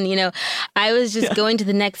plan. You know, I was just going to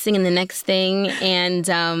the next thing and the next thing and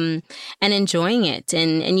enjoying it.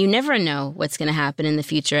 And you never know what's going to happen in the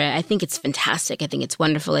future. I think it's fantastic. I think it's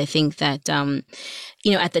wonderful. I think that,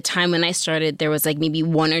 you know, at the time when I started, there was like maybe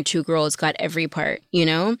one or two girls got every part, you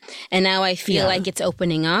know, and now I feel like it's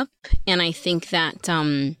opening up. And I think that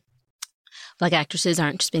Black actresses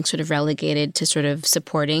aren't just being sort of relegated to sort of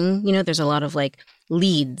supporting, you know, there's a lot of like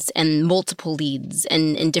leads and multiple leads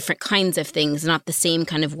and different kinds of things, not the same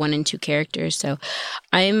kind of one and two characters. So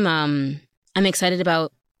I'm excited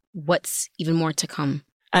about what's even more to come.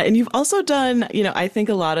 And you've also done, you know, I think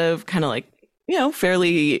a lot of kind of like, you know,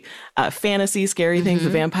 fairly fantasy, scary things, The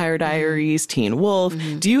Vampire Diaries, Teen Wolf.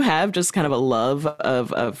 Do you have just kind of a love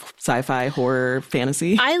of sci-fi, horror,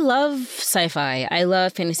 fantasy? I love sci-fi. I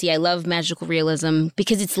love fantasy. I love magical realism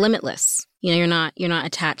because it's limitless. You know, you're not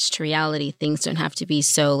attached to reality. Things don't have to be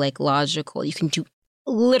so like logical. You can do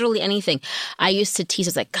literally anything. I used to tease, I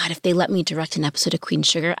was like, God, if they let me direct an episode of Queen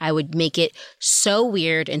Sugar, I would make it so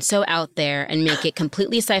weird and so out there and make it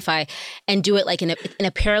completely sci-fi and do it like in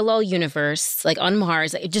a parallel universe, like on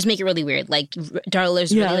Mars. Like, just make it really weird. Like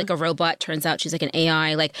Darla's really like a robot. Turns out she's like an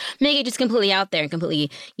AI. Like make it just completely out there and completely,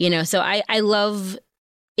 you know. So I love,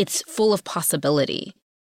 it's full of possibility,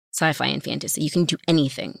 sci-fi and fantasy. You can do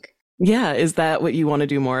anything. Yeah. Is that what you want to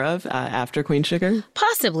do more of after Queen Sugar?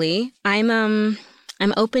 Possibly.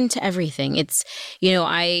 I'm open to everything. It's, you know,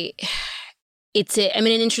 I'm in an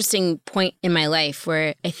interesting point in my life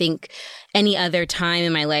where I think any other time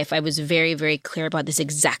in my life, I was very, very clear about this is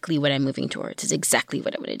exactly what I'm moving towards. This is exactly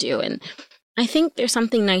what I want to do. And I think there's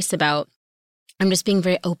something nice about, I'm just being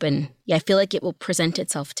very open. Yeah, I feel like it will present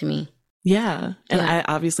itself to me. Yeah. And I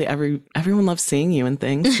obviously everyone loves seeing you and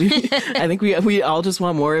things. I think we all just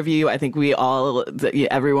want more of you. I think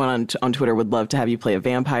everyone on Twitter would love to have you play a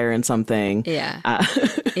vampire in something. Yeah.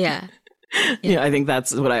 Yeah. You know, I think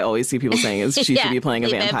that's what I always see people saying is she should be playing a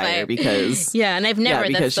vampire because and I've never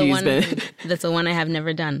that's the one I have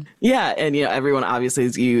never done. Yeah, and you know, everyone obviously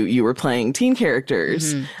is you were playing teen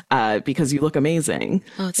characters because you look amazing.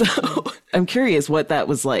 So I'm curious what that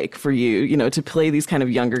was like for you, you know, to play these kind of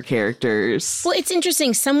younger characters. Well, it's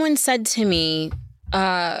interesting. Someone said to me,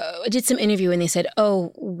 did some interview and they said,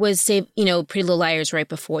 oh, was Pretty Little Liars right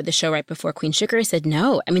before the show, right before Queen Sugar? I said,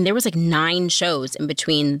 no. I mean, there was like 9 shows in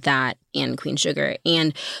between that and Queen Sugar.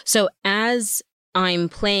 And so as I'm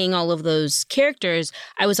playing all of those characters,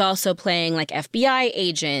 I was also playing like FBI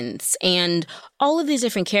agents and all of these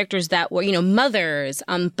different characters that were, mothers,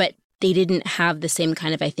 but they didn't have the same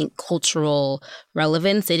kind of, I think, cultural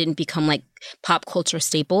relevance. They didn't become like pop culture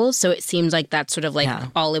staples. So it seemed like that's sort of like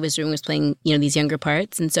all I was doing was playing, these younger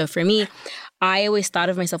parts. And so for me, I always thought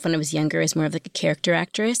of myself when I was younger as more of like a character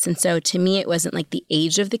actress. And so to me, it wasn't like the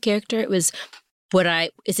age of the character. It was,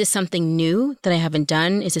 is this something new that I haven't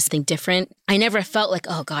done? Is this something different? I never felt like,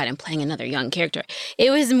 oh God, I'm playing another young character. It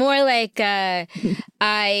was more like, and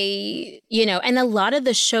a lot of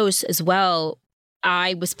the shows as well,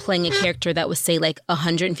 I was playing a character that was, say, like a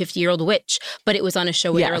 150-year-old witch, but it was on a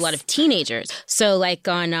show where there were a lot of teenagers. So like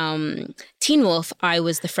on Teen Wolf, I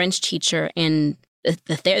was the French teacher and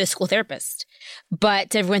the school therapist.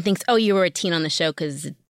 But everyone thinks, oh, you were a teen on the show because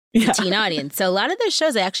the teen audience. So a lot of those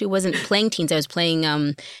shows, I actually wasn't playing teens. I was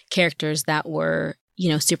playing characters that were,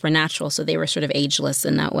 supernatural. So they were sort of ageless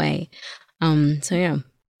in that way. So yeah.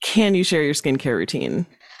 Can you share your skincare routine?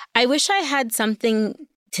 I wish I had something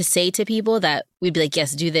to say to people that we'd be like,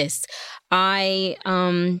 yes, do this. I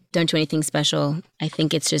don't do anything special. I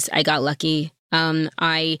think it's just, I got lucky.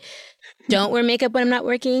 I don't wear makeup when I'm not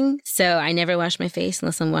working. So I never wash my face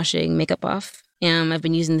unless I'm washing makeup off. I've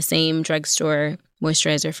been using the same drugstore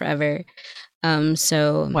moisturizer forever.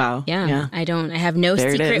 Wow. Yeah. I have no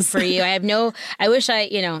secret for you. I wish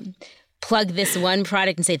I, plug this one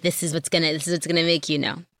product and say, this is what's gonna make you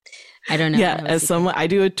know. I don't know. Yeah, as someone, I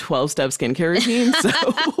do a 12-step skincare routine. So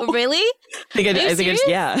really? I think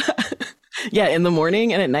yeah, in the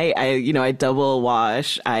morning and at night, I double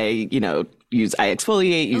wash. I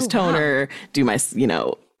exfoliate, use toner, do my,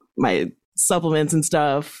 my supplements and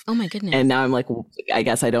stuff. Oh my goodness. And now I'm like, well, I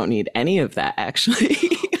guess I don't need any of that actually.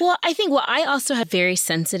 Well, I think, I also have very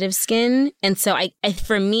sensitive skin. And so I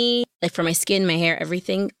for me, like for my skin, my hair,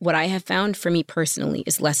 everything, what I have found for me personally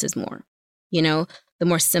is less is more. The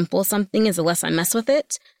more simple something is, the less I mess with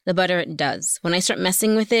it, the better it does. When I start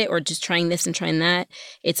messing with it or just trying this and trying that,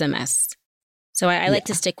 it's a mess. So I like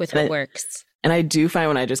to stick with what works. And I do find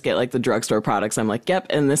when I just get like the drugstore products, I'm like, yep,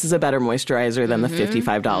 and this is a better moisturizer than the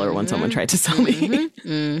 $55 one someone tried to sell me.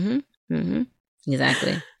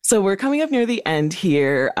 Exactly. So we're coming up near the end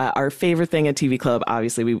here. Our favorite thing at TV Club,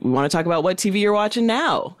 obviously, we want to talk about what TV you're watching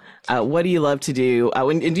now. What do you love to do?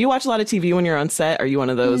 Do you watch a lot of TV when you're on set? Are you one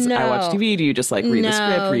of those, I watch TV? Do you just like read the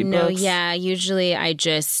script, read books? Yeah. Usually I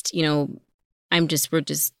just, we're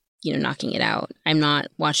just, knocking it out. I'm not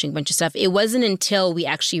watching a bunch of stuff. It wasn't until we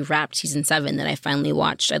actually wrapped season 7 that I finally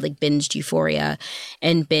watched. I binged Euphoria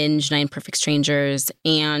and binged 9 Perfect Strangers.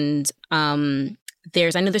 And I know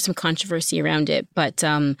there's some controversy around it, but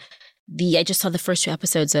I just saw the first 2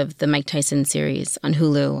 episodes of the Mike Tyson series on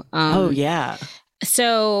Hulu. Oh, yeah.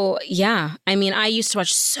 So, yeah. I mean, I used to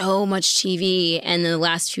watch so much TV, and in the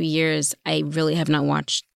last few years, I really have not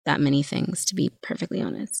watched that many things, to be perfectly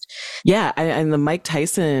honest. Yeah, and the Mike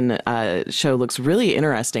Tyson show looks really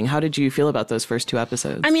interesting. How did you feel about those first 2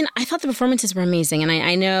 episodes? I mean, I thought the performances were amazing, and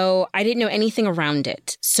I know I didn't know anything around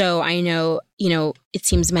it. So I know, it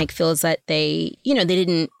seems Mike feels that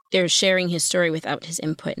they're sharing his story without his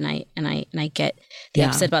input, and I get the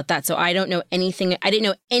upset about that. So I don't know anything. I didn't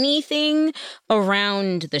know anything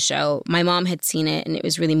around the show. My mom had seen it, and it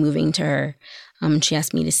was really moving to her. She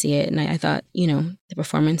asked me to see it, and I thought, the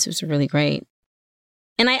performance was really great.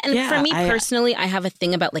 And for me personally, I have a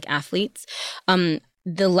thing about like athletes, the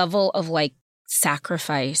level of like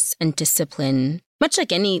sacrifice and discipline, much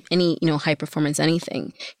like any high performance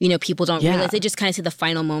anything. People don't realize, they just kind of see the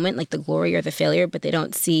final moment, like the glory or the failure, but they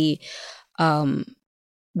don't see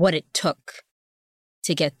what it took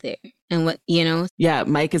to get there. And what, Yeah,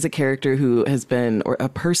 Mike is a character who has been, or a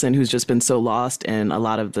person who's just been so lost in a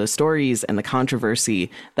lot of the stories and the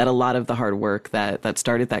controversy that a lot of the hard work that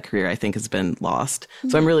started that career, I think, has been lost. Mm-hmm.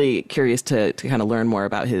 So I'm really curious to kind of learn more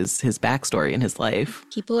about his backstory and his life.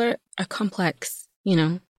 People are complex,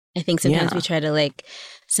 I think sometimes we try to like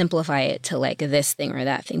simplify it to like this thing or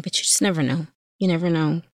that thing, but you just never know. You never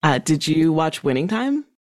know. Did you watch Winning Time?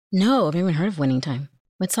 No, I've never even heard of Winning Time.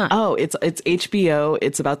 What's that? Oh, it's HBO.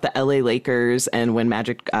 It's about the LA Lakers and when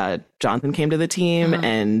Magic Johnson came to the team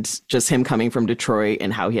and just him coming from Detroit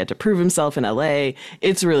and how he had to prove himself in LA.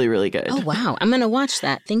 It's really, really good. Oh, wow. I'm going to watch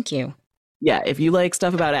that. Thank you. Yeah. If you like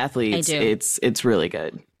stuff about athletes, it's really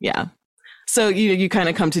good. Yeah. So you kind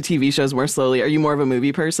of come to TV shows more slowly. Are you more of a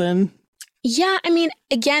movie person? Yeah. I mean,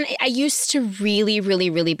 again, I used to really,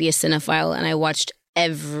 really, really be a cinephile, and I watched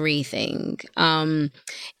everything. And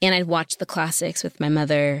I'd watch the classics with my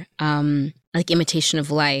mother, like Imitation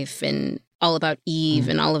of Life and All About Eve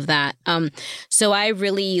and all of that. So I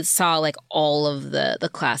really saw like all of the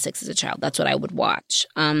classics as a child. That's what I would watch.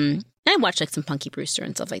 And I watched like some Punky Brewster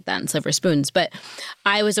and stuff like that and Silver Spoons. But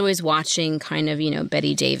I was always watching kind of,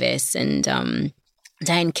 Betty Davis and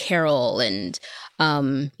Diane Carroll and,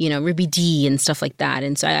 Ruby Dee and stuff like that.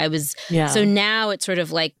 And so I was, so now it's sort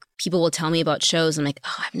of like people will tell me about shows. I'm like,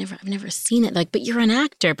 oh, I've never seen it. Like, but you're an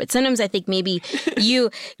actor. But sometimes I think maybe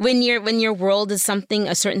when your world is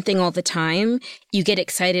a certain thing all the time, you get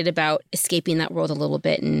excited about escaping that world a little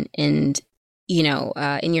bit and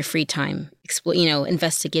in your free time,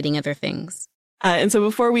 investigating other things. And so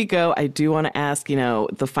before we go, I do want to ask,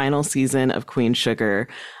 the final season of Queen Sugar,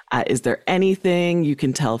 is there anything you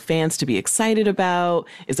can tell fans to be excited about?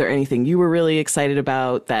 Is there anything you were really excited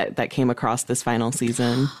about that came across this final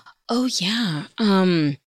season? Oh, yeah.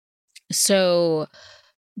 So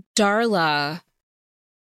Darla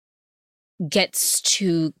gets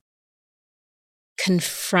to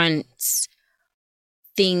confront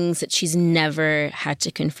things that she's never had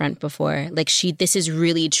to confront before. Like this is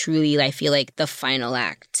really, truly, I feel like the final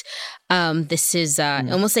act. This is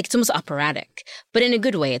it's almost operatic, but in a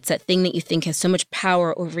good way. It's that thing that you think has so much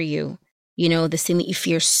power over you, this thing that you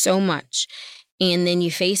fear so much. And then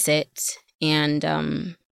you face it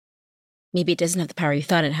and maybe it doesn't have the power you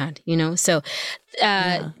thought it had, So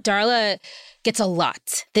Darla gets a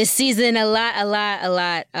lot this season, a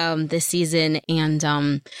lot this season.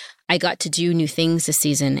 And I got to do new things this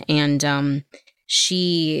season, and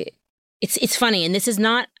it's funny, and this is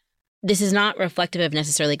not reflective of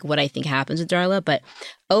necessarily like what I think happens with Darla, but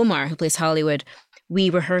Omar, who plays Hollywood, we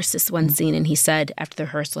rehearsed this one scene, and he said after the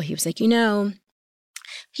rehearsal, he was like,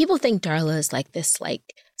 people think Darla is like this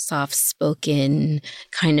like soft-spoken,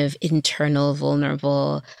 kind of internal,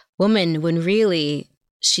 vulnerable woman, when really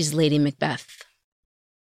she's Lady Macbeth.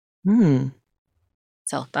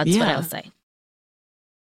 So that's what I'll say.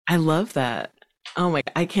 I love that. Oh my,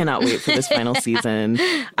 I cannot wait for this final season.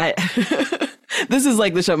 This is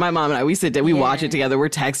like the show. My mom and I, we watch it together. We're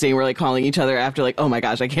texting. We're like calling each other after like, oh my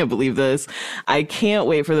gosh, I can't believe this. I can't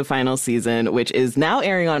wait for the final season, which is now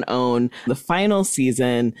airing on OWN. The final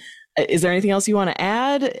season. Is there anything else you want to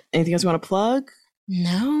add? Anything else you want to plug?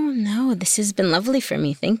 No. This has been lovely for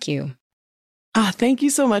me. Thank you. Thank you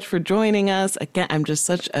so much for joining us. Again, I'm just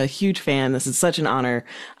such a huge fan. This is such an honor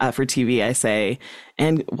for TV, I say.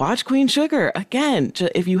 And watch Queen Sugar. Again,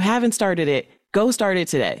 if you haven't started it, go start it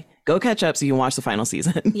today. Go catch up so you can watch the final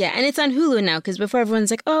season. Yeah, and it's on Hulu now, because before everyone's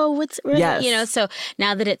like, oh, what's yes. So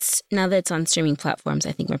now that it's on streaming platforms,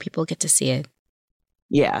 I think more people get to see it.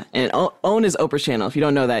 Yeah, and OWN is Oprah's channel. If you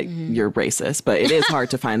don't know that, you're racist, but it is hard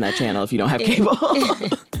to find that channel if you don't have cable.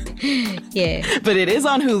 Yeah. But it is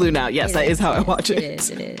on Hulu now. Yes, that is how I watch it.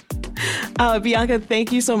 It is. Bianca,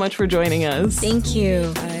 thank you so much for joining us. Thank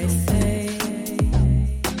you.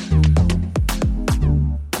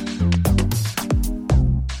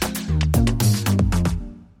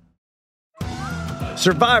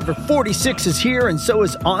 Survivor 46 is here, and so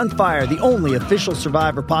is On Fire, the only official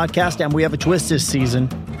Survivor podcast, and we have a twist this season.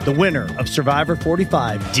 The winner of Survivor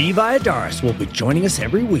 45, Dee Valladares, will be joining us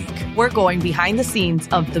every week. We're going behind the scenes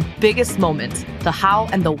of the biggest moments, the how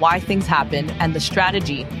and the why things happen, and the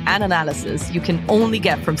strategy and analysis you can only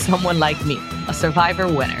get from someone like me, a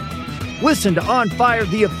Survivor winner. Listen to On Fire,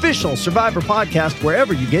 the official Survivor podcast,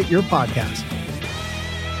 wherever you get your podcast.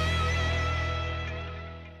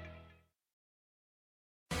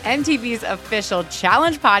 MTV's official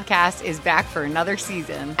Challenge podcast is back for another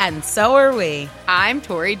season. And so are we. I'm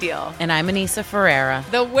Tori Deal. And I'm Anissa Ferreira.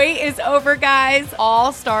 The wait is over, guys.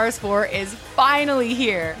 All Stars 4 is finally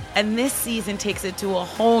here. And this season takes it to a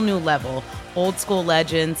whole new level. Old school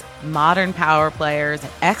legends, modern power players,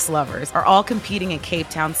 and ex-lovers are all competing in Cape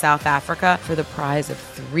Town, South Africa for the prize of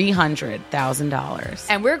 $300,000.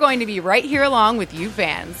 And we're going to be right here along with you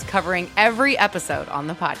fans, covering every episode on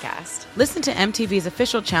the podcast. Listen to MTV's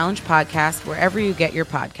official Challenge podcast wherever you get your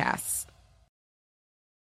podcasts.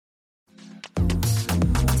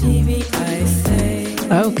 TV, I say.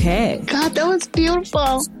 Okay. God, that was beautiful.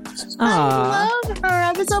 Aww. I love her.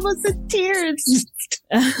 I was almost in tears.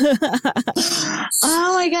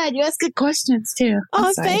 Oh my God, you ask good questions too.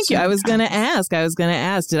 Oh, thank you. I was going to ask.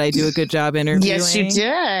 Did I do a good job interviewing? Yes, you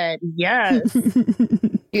did. Yes.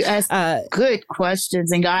 You asked good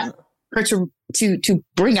questions and got her to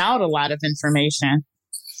bring out a lot of information.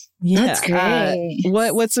 Yeah. That's great.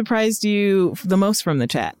 What surprised you the most from the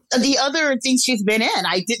chat? The other things she's been in,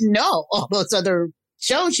 I didn't know all those other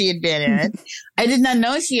shows she had been in. I did not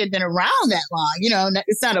know she had been around that long. You know,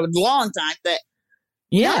 it's not a long time, but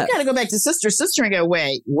Yeah. Now I gotta go back to Sister and go,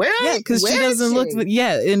 wait, where? Yeah, because she where is doesn't look. she?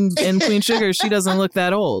 Yeah, in Queen Sugar, she doesn't look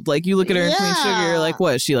that old. Like you look at her in Queen Sugar, you're like,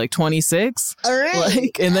 what? Is she like 26? All right.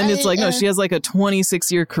 Like, and then it's like, no, she has like a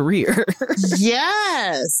 26-year career.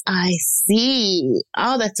 Yes, I see.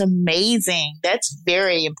 Oh, that's amazing. That's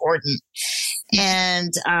very important.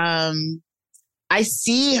 And I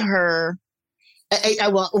see her.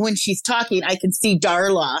 Well, when she's talking, I can see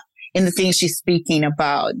Darla in the things she's speaking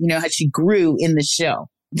about. You know how she grew in the show.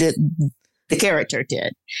 The character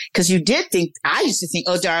did, because you did think. I used to think,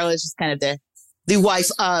 oh, Darla is just kind of the wife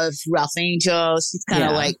of Ralph Angel. She's kind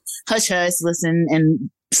of like hush hush, listen and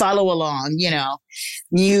follow along. You know,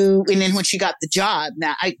 and then when she got the job,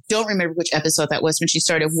 now I don't remember which episode that was when she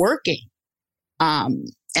started working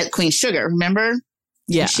at Queen Sugar. Remember?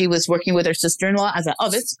 Yeah, she was working with her sister-in-law. I thought, oh,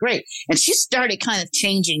 this is great. And she started kind of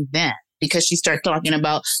changing then, because she started talking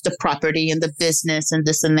about the property and the business and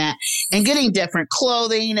this and that and getting different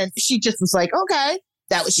clothing. And she just was like, okay,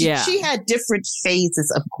 that was, she had different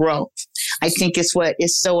phases of growth. I think is what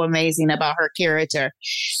is so amazing about her character.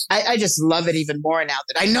 I just love it even more now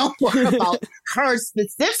that I know more about her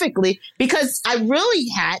specifically, because I really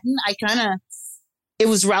hadn't. It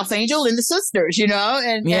was Ralph Angel and the sisters, you know,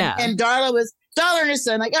 and Darla was, Darla and her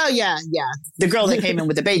son, like, oh, yeah. The girl that came in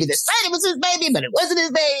with the baby that said it was his baby, but it wasn't his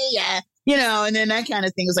baby. Yeah. You know, and then that kind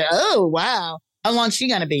of thing was like, oh, wow. How long is she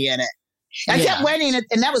going to be in it? I kept waiting,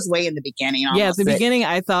 and that was way in the beginning. Yeah, at the beginning,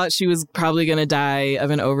 I thought she was probably going to die of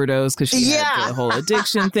an overdose because she had the whole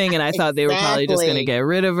addiction thing, and I thought they were probably just going to get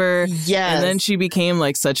rid of her. Yes. And then she became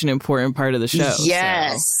like such an important part of the show.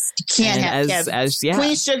 Yes. So. Can't have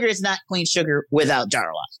Queen Sugar is not Queen Sugar without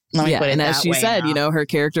Darla. Let me put it and that as she said, you know, her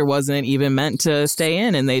character wasn't even meant to stay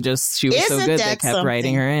in, and she was so good they kept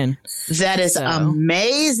writing her in. That is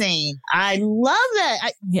amazing. I love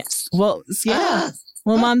that. Well, yeah.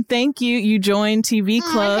 Well, Mom, thank you. You joined TV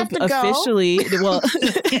Club officially. Well,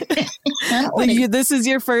 this is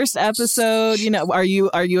your first episode. You know, are you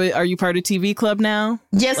part of TV Club now?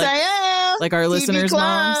 Yes, I am. Like our TV listeners' Club.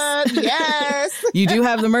 moms. Yes. You do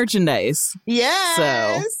have the merchandise. Yes.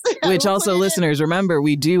 So, which also, listeners, remember,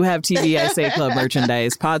 we do have TV I Say Club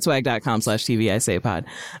merchandise. Podswag.com/TV I Say Pod.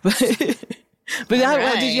 But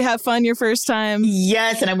did you have fun your first time?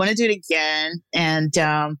 Yes, and I want to do it again. And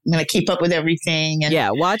I'm going to keep up with everything. And,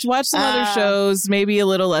 watch some other shows, maybe a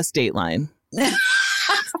little less Dateline.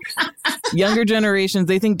 Younger generations,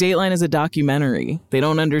 they think Dateline is a documentary. They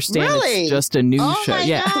don't understand it's just a news show.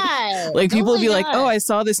 God. Like people will be like, oh, I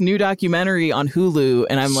saw this new documentary on Hulu.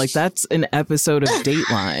 And I'm like, that's an episode of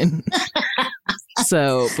Dateline.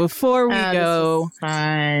 So before we go,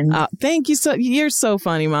 thank you. You're so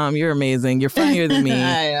funny, Mom. You're amazing. You're funnier than me.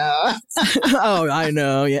 I know. Oh, I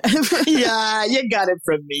know. Yeah. Yeah, you got it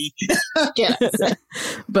from me.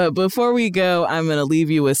 But before we go, I'm going to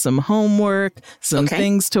leave you with some homework, some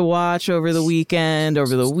things to watch over the weekend,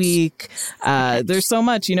 over the week. There's so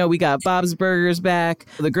much. You know, we got Bob's Burgers back,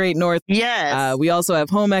 The Great North. Yes. We also have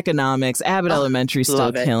Home Economics. Abbott Elementary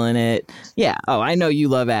still killing it. Yeah. Oh, I know you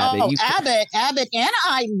love Abbott. Abbott. And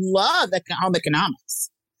I love Home Economics.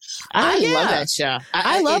 I love that show.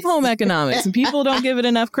 I love Home Economics, and people don't give it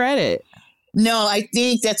enough credit. No, I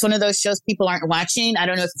think that's one of those shows people aren't watching. I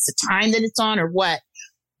don't know if it's the time that it's on or what,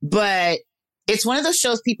 but it's one of those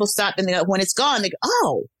shows people stop and they go, when it's gone, they go,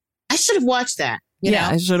 oh, I should have watched that. You know?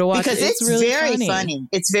 I should have watched it. Because it's really very funny.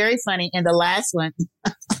 It's very funny. And the last one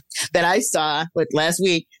that I saw last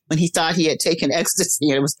week, when he thought he had taken ecstasy,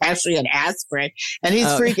 it was actually an aspirin, and he's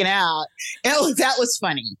freaking out. That was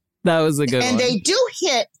funny. That was a good one. And they do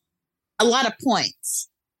hit a lot of points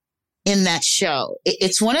in that show.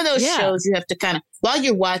 It's one of those shows you have to kind of, while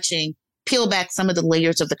you're watching, peel back some of the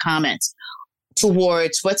layers of the comments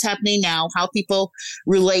towards what's happening now, how people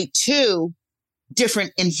relate to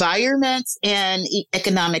different environments and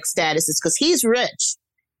economic statuses, because he's rich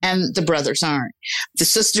and the brothers aren't. The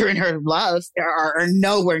sister and her love are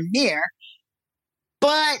nowhere near,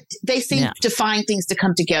 but they seem to find things to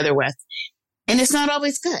come together with. And it's not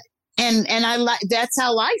always good. And I like, that's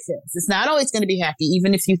how life is. It's not always going to be happy,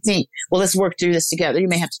 even if you think, well, let's work through this together. You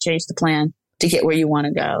may have to change the plan to get where you want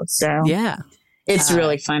to go. So it's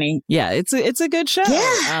really funny. Yeah, it's a good show.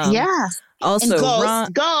 Yeah. Also,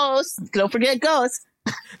 Ghost. Don't forget Ghost.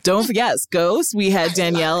 Don't forget Ghost. We had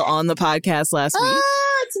Danielle on the podcast last week,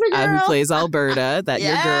 who plays Alberta.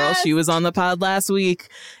 Your girl. She was on the pod last week.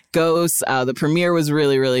 Ghost. The premiere was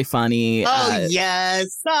really, really funny. Oh,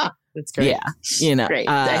 yes. That's great. Yeah. You know. Great.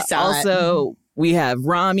 Also, We have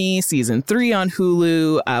Rami season 3 on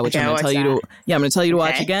Hulu, which I'm going to tell you to. Yeah, I'm going to tell you to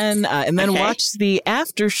watch again, and then watch the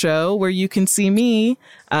after show where you can see me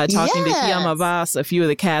talking to Kiyama Abbas, a few of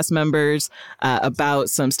the cast members, about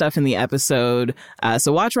some stuff in the episode.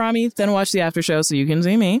 So watch Rami, then watch the after show so you can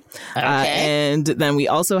see me. And then we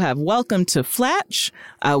also have Welcome to Flatch,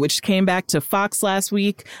 which came back to Fox last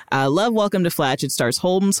week. Love Welcome to Flatch. It stars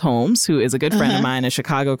Holmes, who is a good friend of mine, a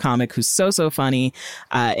Chicago comic who's so funny.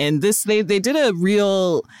 And this they did a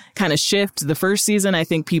real kind of shift. The first season, I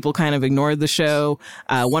think people kind of ignored the show.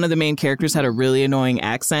 One of the main characters had a really annoying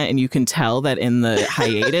accent, and you can tell that in the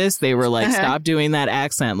hiatus they were like, stop doing that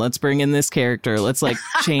accent. Let's bring in this character. Let's like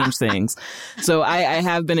change things. So I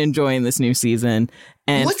have been enjoying this new season.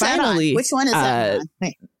 And what's finally, which one is that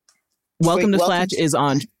on? Welcome to Flatch is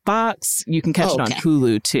on Fox. You can catch it on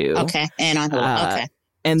Hulu too. Okay, and on Hulu. Okay.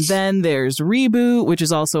 And then there's Reboot, which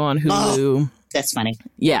is also on Hulu. Oh, that's funny.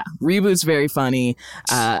 Yeah, Reboot's very funny.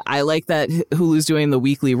 I like that Hulu's doing the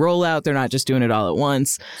weekly rollout. They're not just doing it all at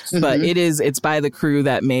once. But it's by the crew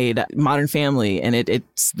that made Modern Family, and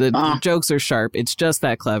the jokes are sharp. It's just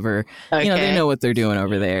that clever. Okay. You know, they know what they're doing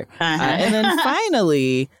over there. And then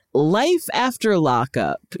finally, Life After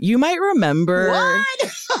Lockup. You might remember.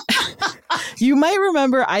 What? You might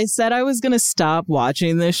remember I said I was going to stop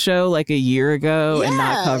watching this show like a year ago and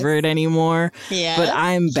not cover it anymore. Yeah. But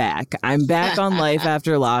I'm back. I'm back on Life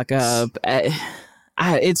After Lockup.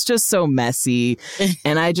 It's just so messy,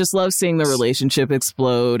 and I just love seeing the relationship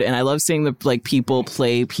explode, and I love seeing the people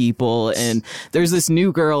play people. And there's this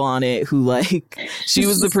new girl on it who she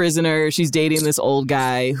was the prisoner. She's dating this old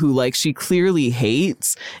guy who she clearly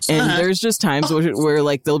hates, and there's just times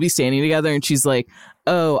where they'll be standing together, and she's like,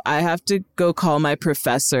 oh, I have to go call my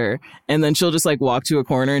professor. And then she'll just walk to a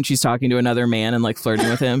corner and she's talking to another man and flirting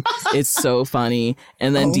with him. It's so funny.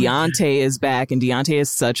 And then Deontay is back, and Deontay is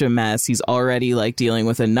such a mess. He's already dealing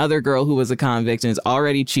with another girl who was a convict and is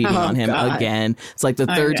already cheating on him again. It's the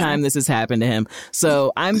third time this has happened to him.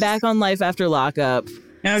 So I'm back on Life After Lockup.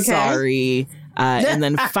 Okay. Sorry. And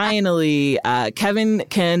then finally, Kevin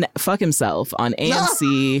Can Fuck Himself on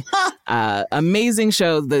AMC. Amazing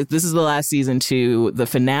show. This is the last season too. The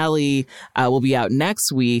finale will be out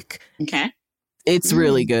next week. Okay. It's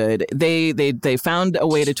really good. They found a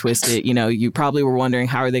way to twist it. You know, you probably were wondering,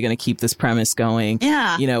 how are they going to keep this premise going?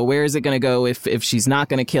 Yeah. You know, where is it going to go if she's not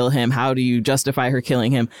going to kill him? How do you justify her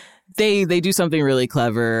killing him? They do something really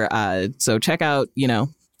clever. So check out,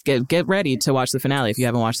 Get ready to watch the finale if you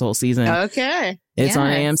haven't watched the whole season. Okay. It's on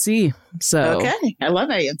AMC. So okay. I love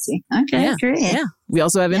AMC. Okay, great. Yeah. We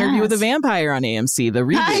also have Interview with a Vampire on AMC, the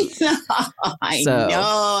reboot. I know.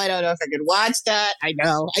 I don't know if I could watch that. I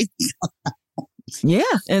know. Yeah.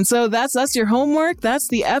 And so that's your homework. That's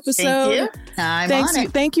the episode. Thank you.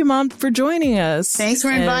 Thank you, Mom, for joining us. Thanks for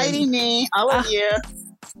inviting me. All of you.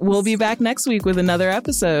 We'll be back next week with another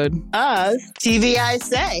episode of TV I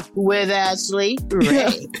Say with Ashley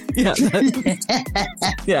Ray. Yeah.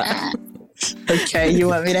 Okay, you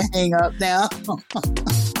want me to hang up now?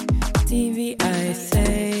 TV I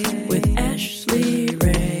Say with Ashley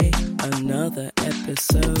Ray. Another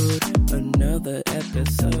episode of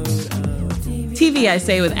TV I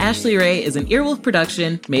Say with Ashley Ray is an Earwolf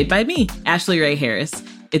production made by me, Ashley Ray Harris.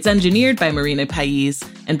 It's engineered by Marina Pais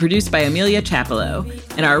and produced by Amelia Chapello,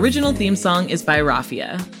 and our original theme song is by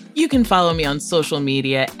Rafia. You can follow me on social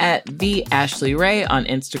media at The Ashley Ray on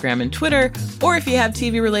Instagram and Twitter, or if you have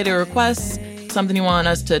TV-related requests, something you want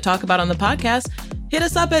us to talk about on the podcast, hit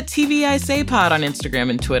us up at TV I Say Pod on Instagram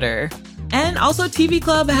and Twitter. And also TV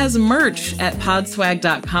Club has merch at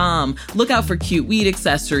podswag.com. Look out for cute weed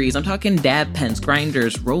accessories. I'm talking dab pens,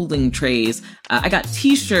 grinders, rolling trays. I got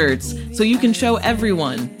t-shirts so you can show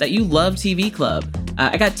everyone that you love TV Club.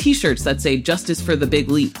 I got t-shirts that say Justice for the Big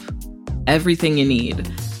Leap. Everything you need.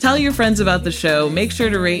 Tell your friends about the show. Make sure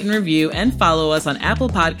to rate and review and follow us on Apple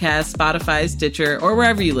Podcasts, Spotify, Stitcher, or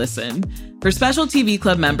wherever you listen. For special TV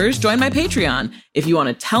Club members, join my Patreon. If you want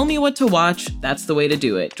to tell me what to watch, that's the way to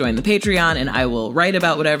do it. Join the Patreon and I will write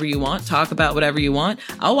about whatever you want, talk about whatever you want.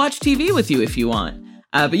 I'll watch TV with you if you want.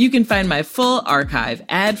 But you can find my full archive,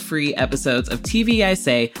 ad-free episodes of TV I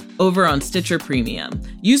Say over on Stitcher Premium.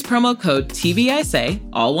 Use promo code TVISay,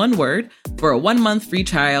 all one word, for a 1-month free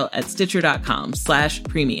trial at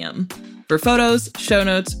stitcher.com/premium. For photos, show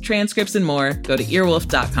notes, transcripts, and more, go to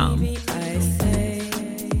earwolf.com.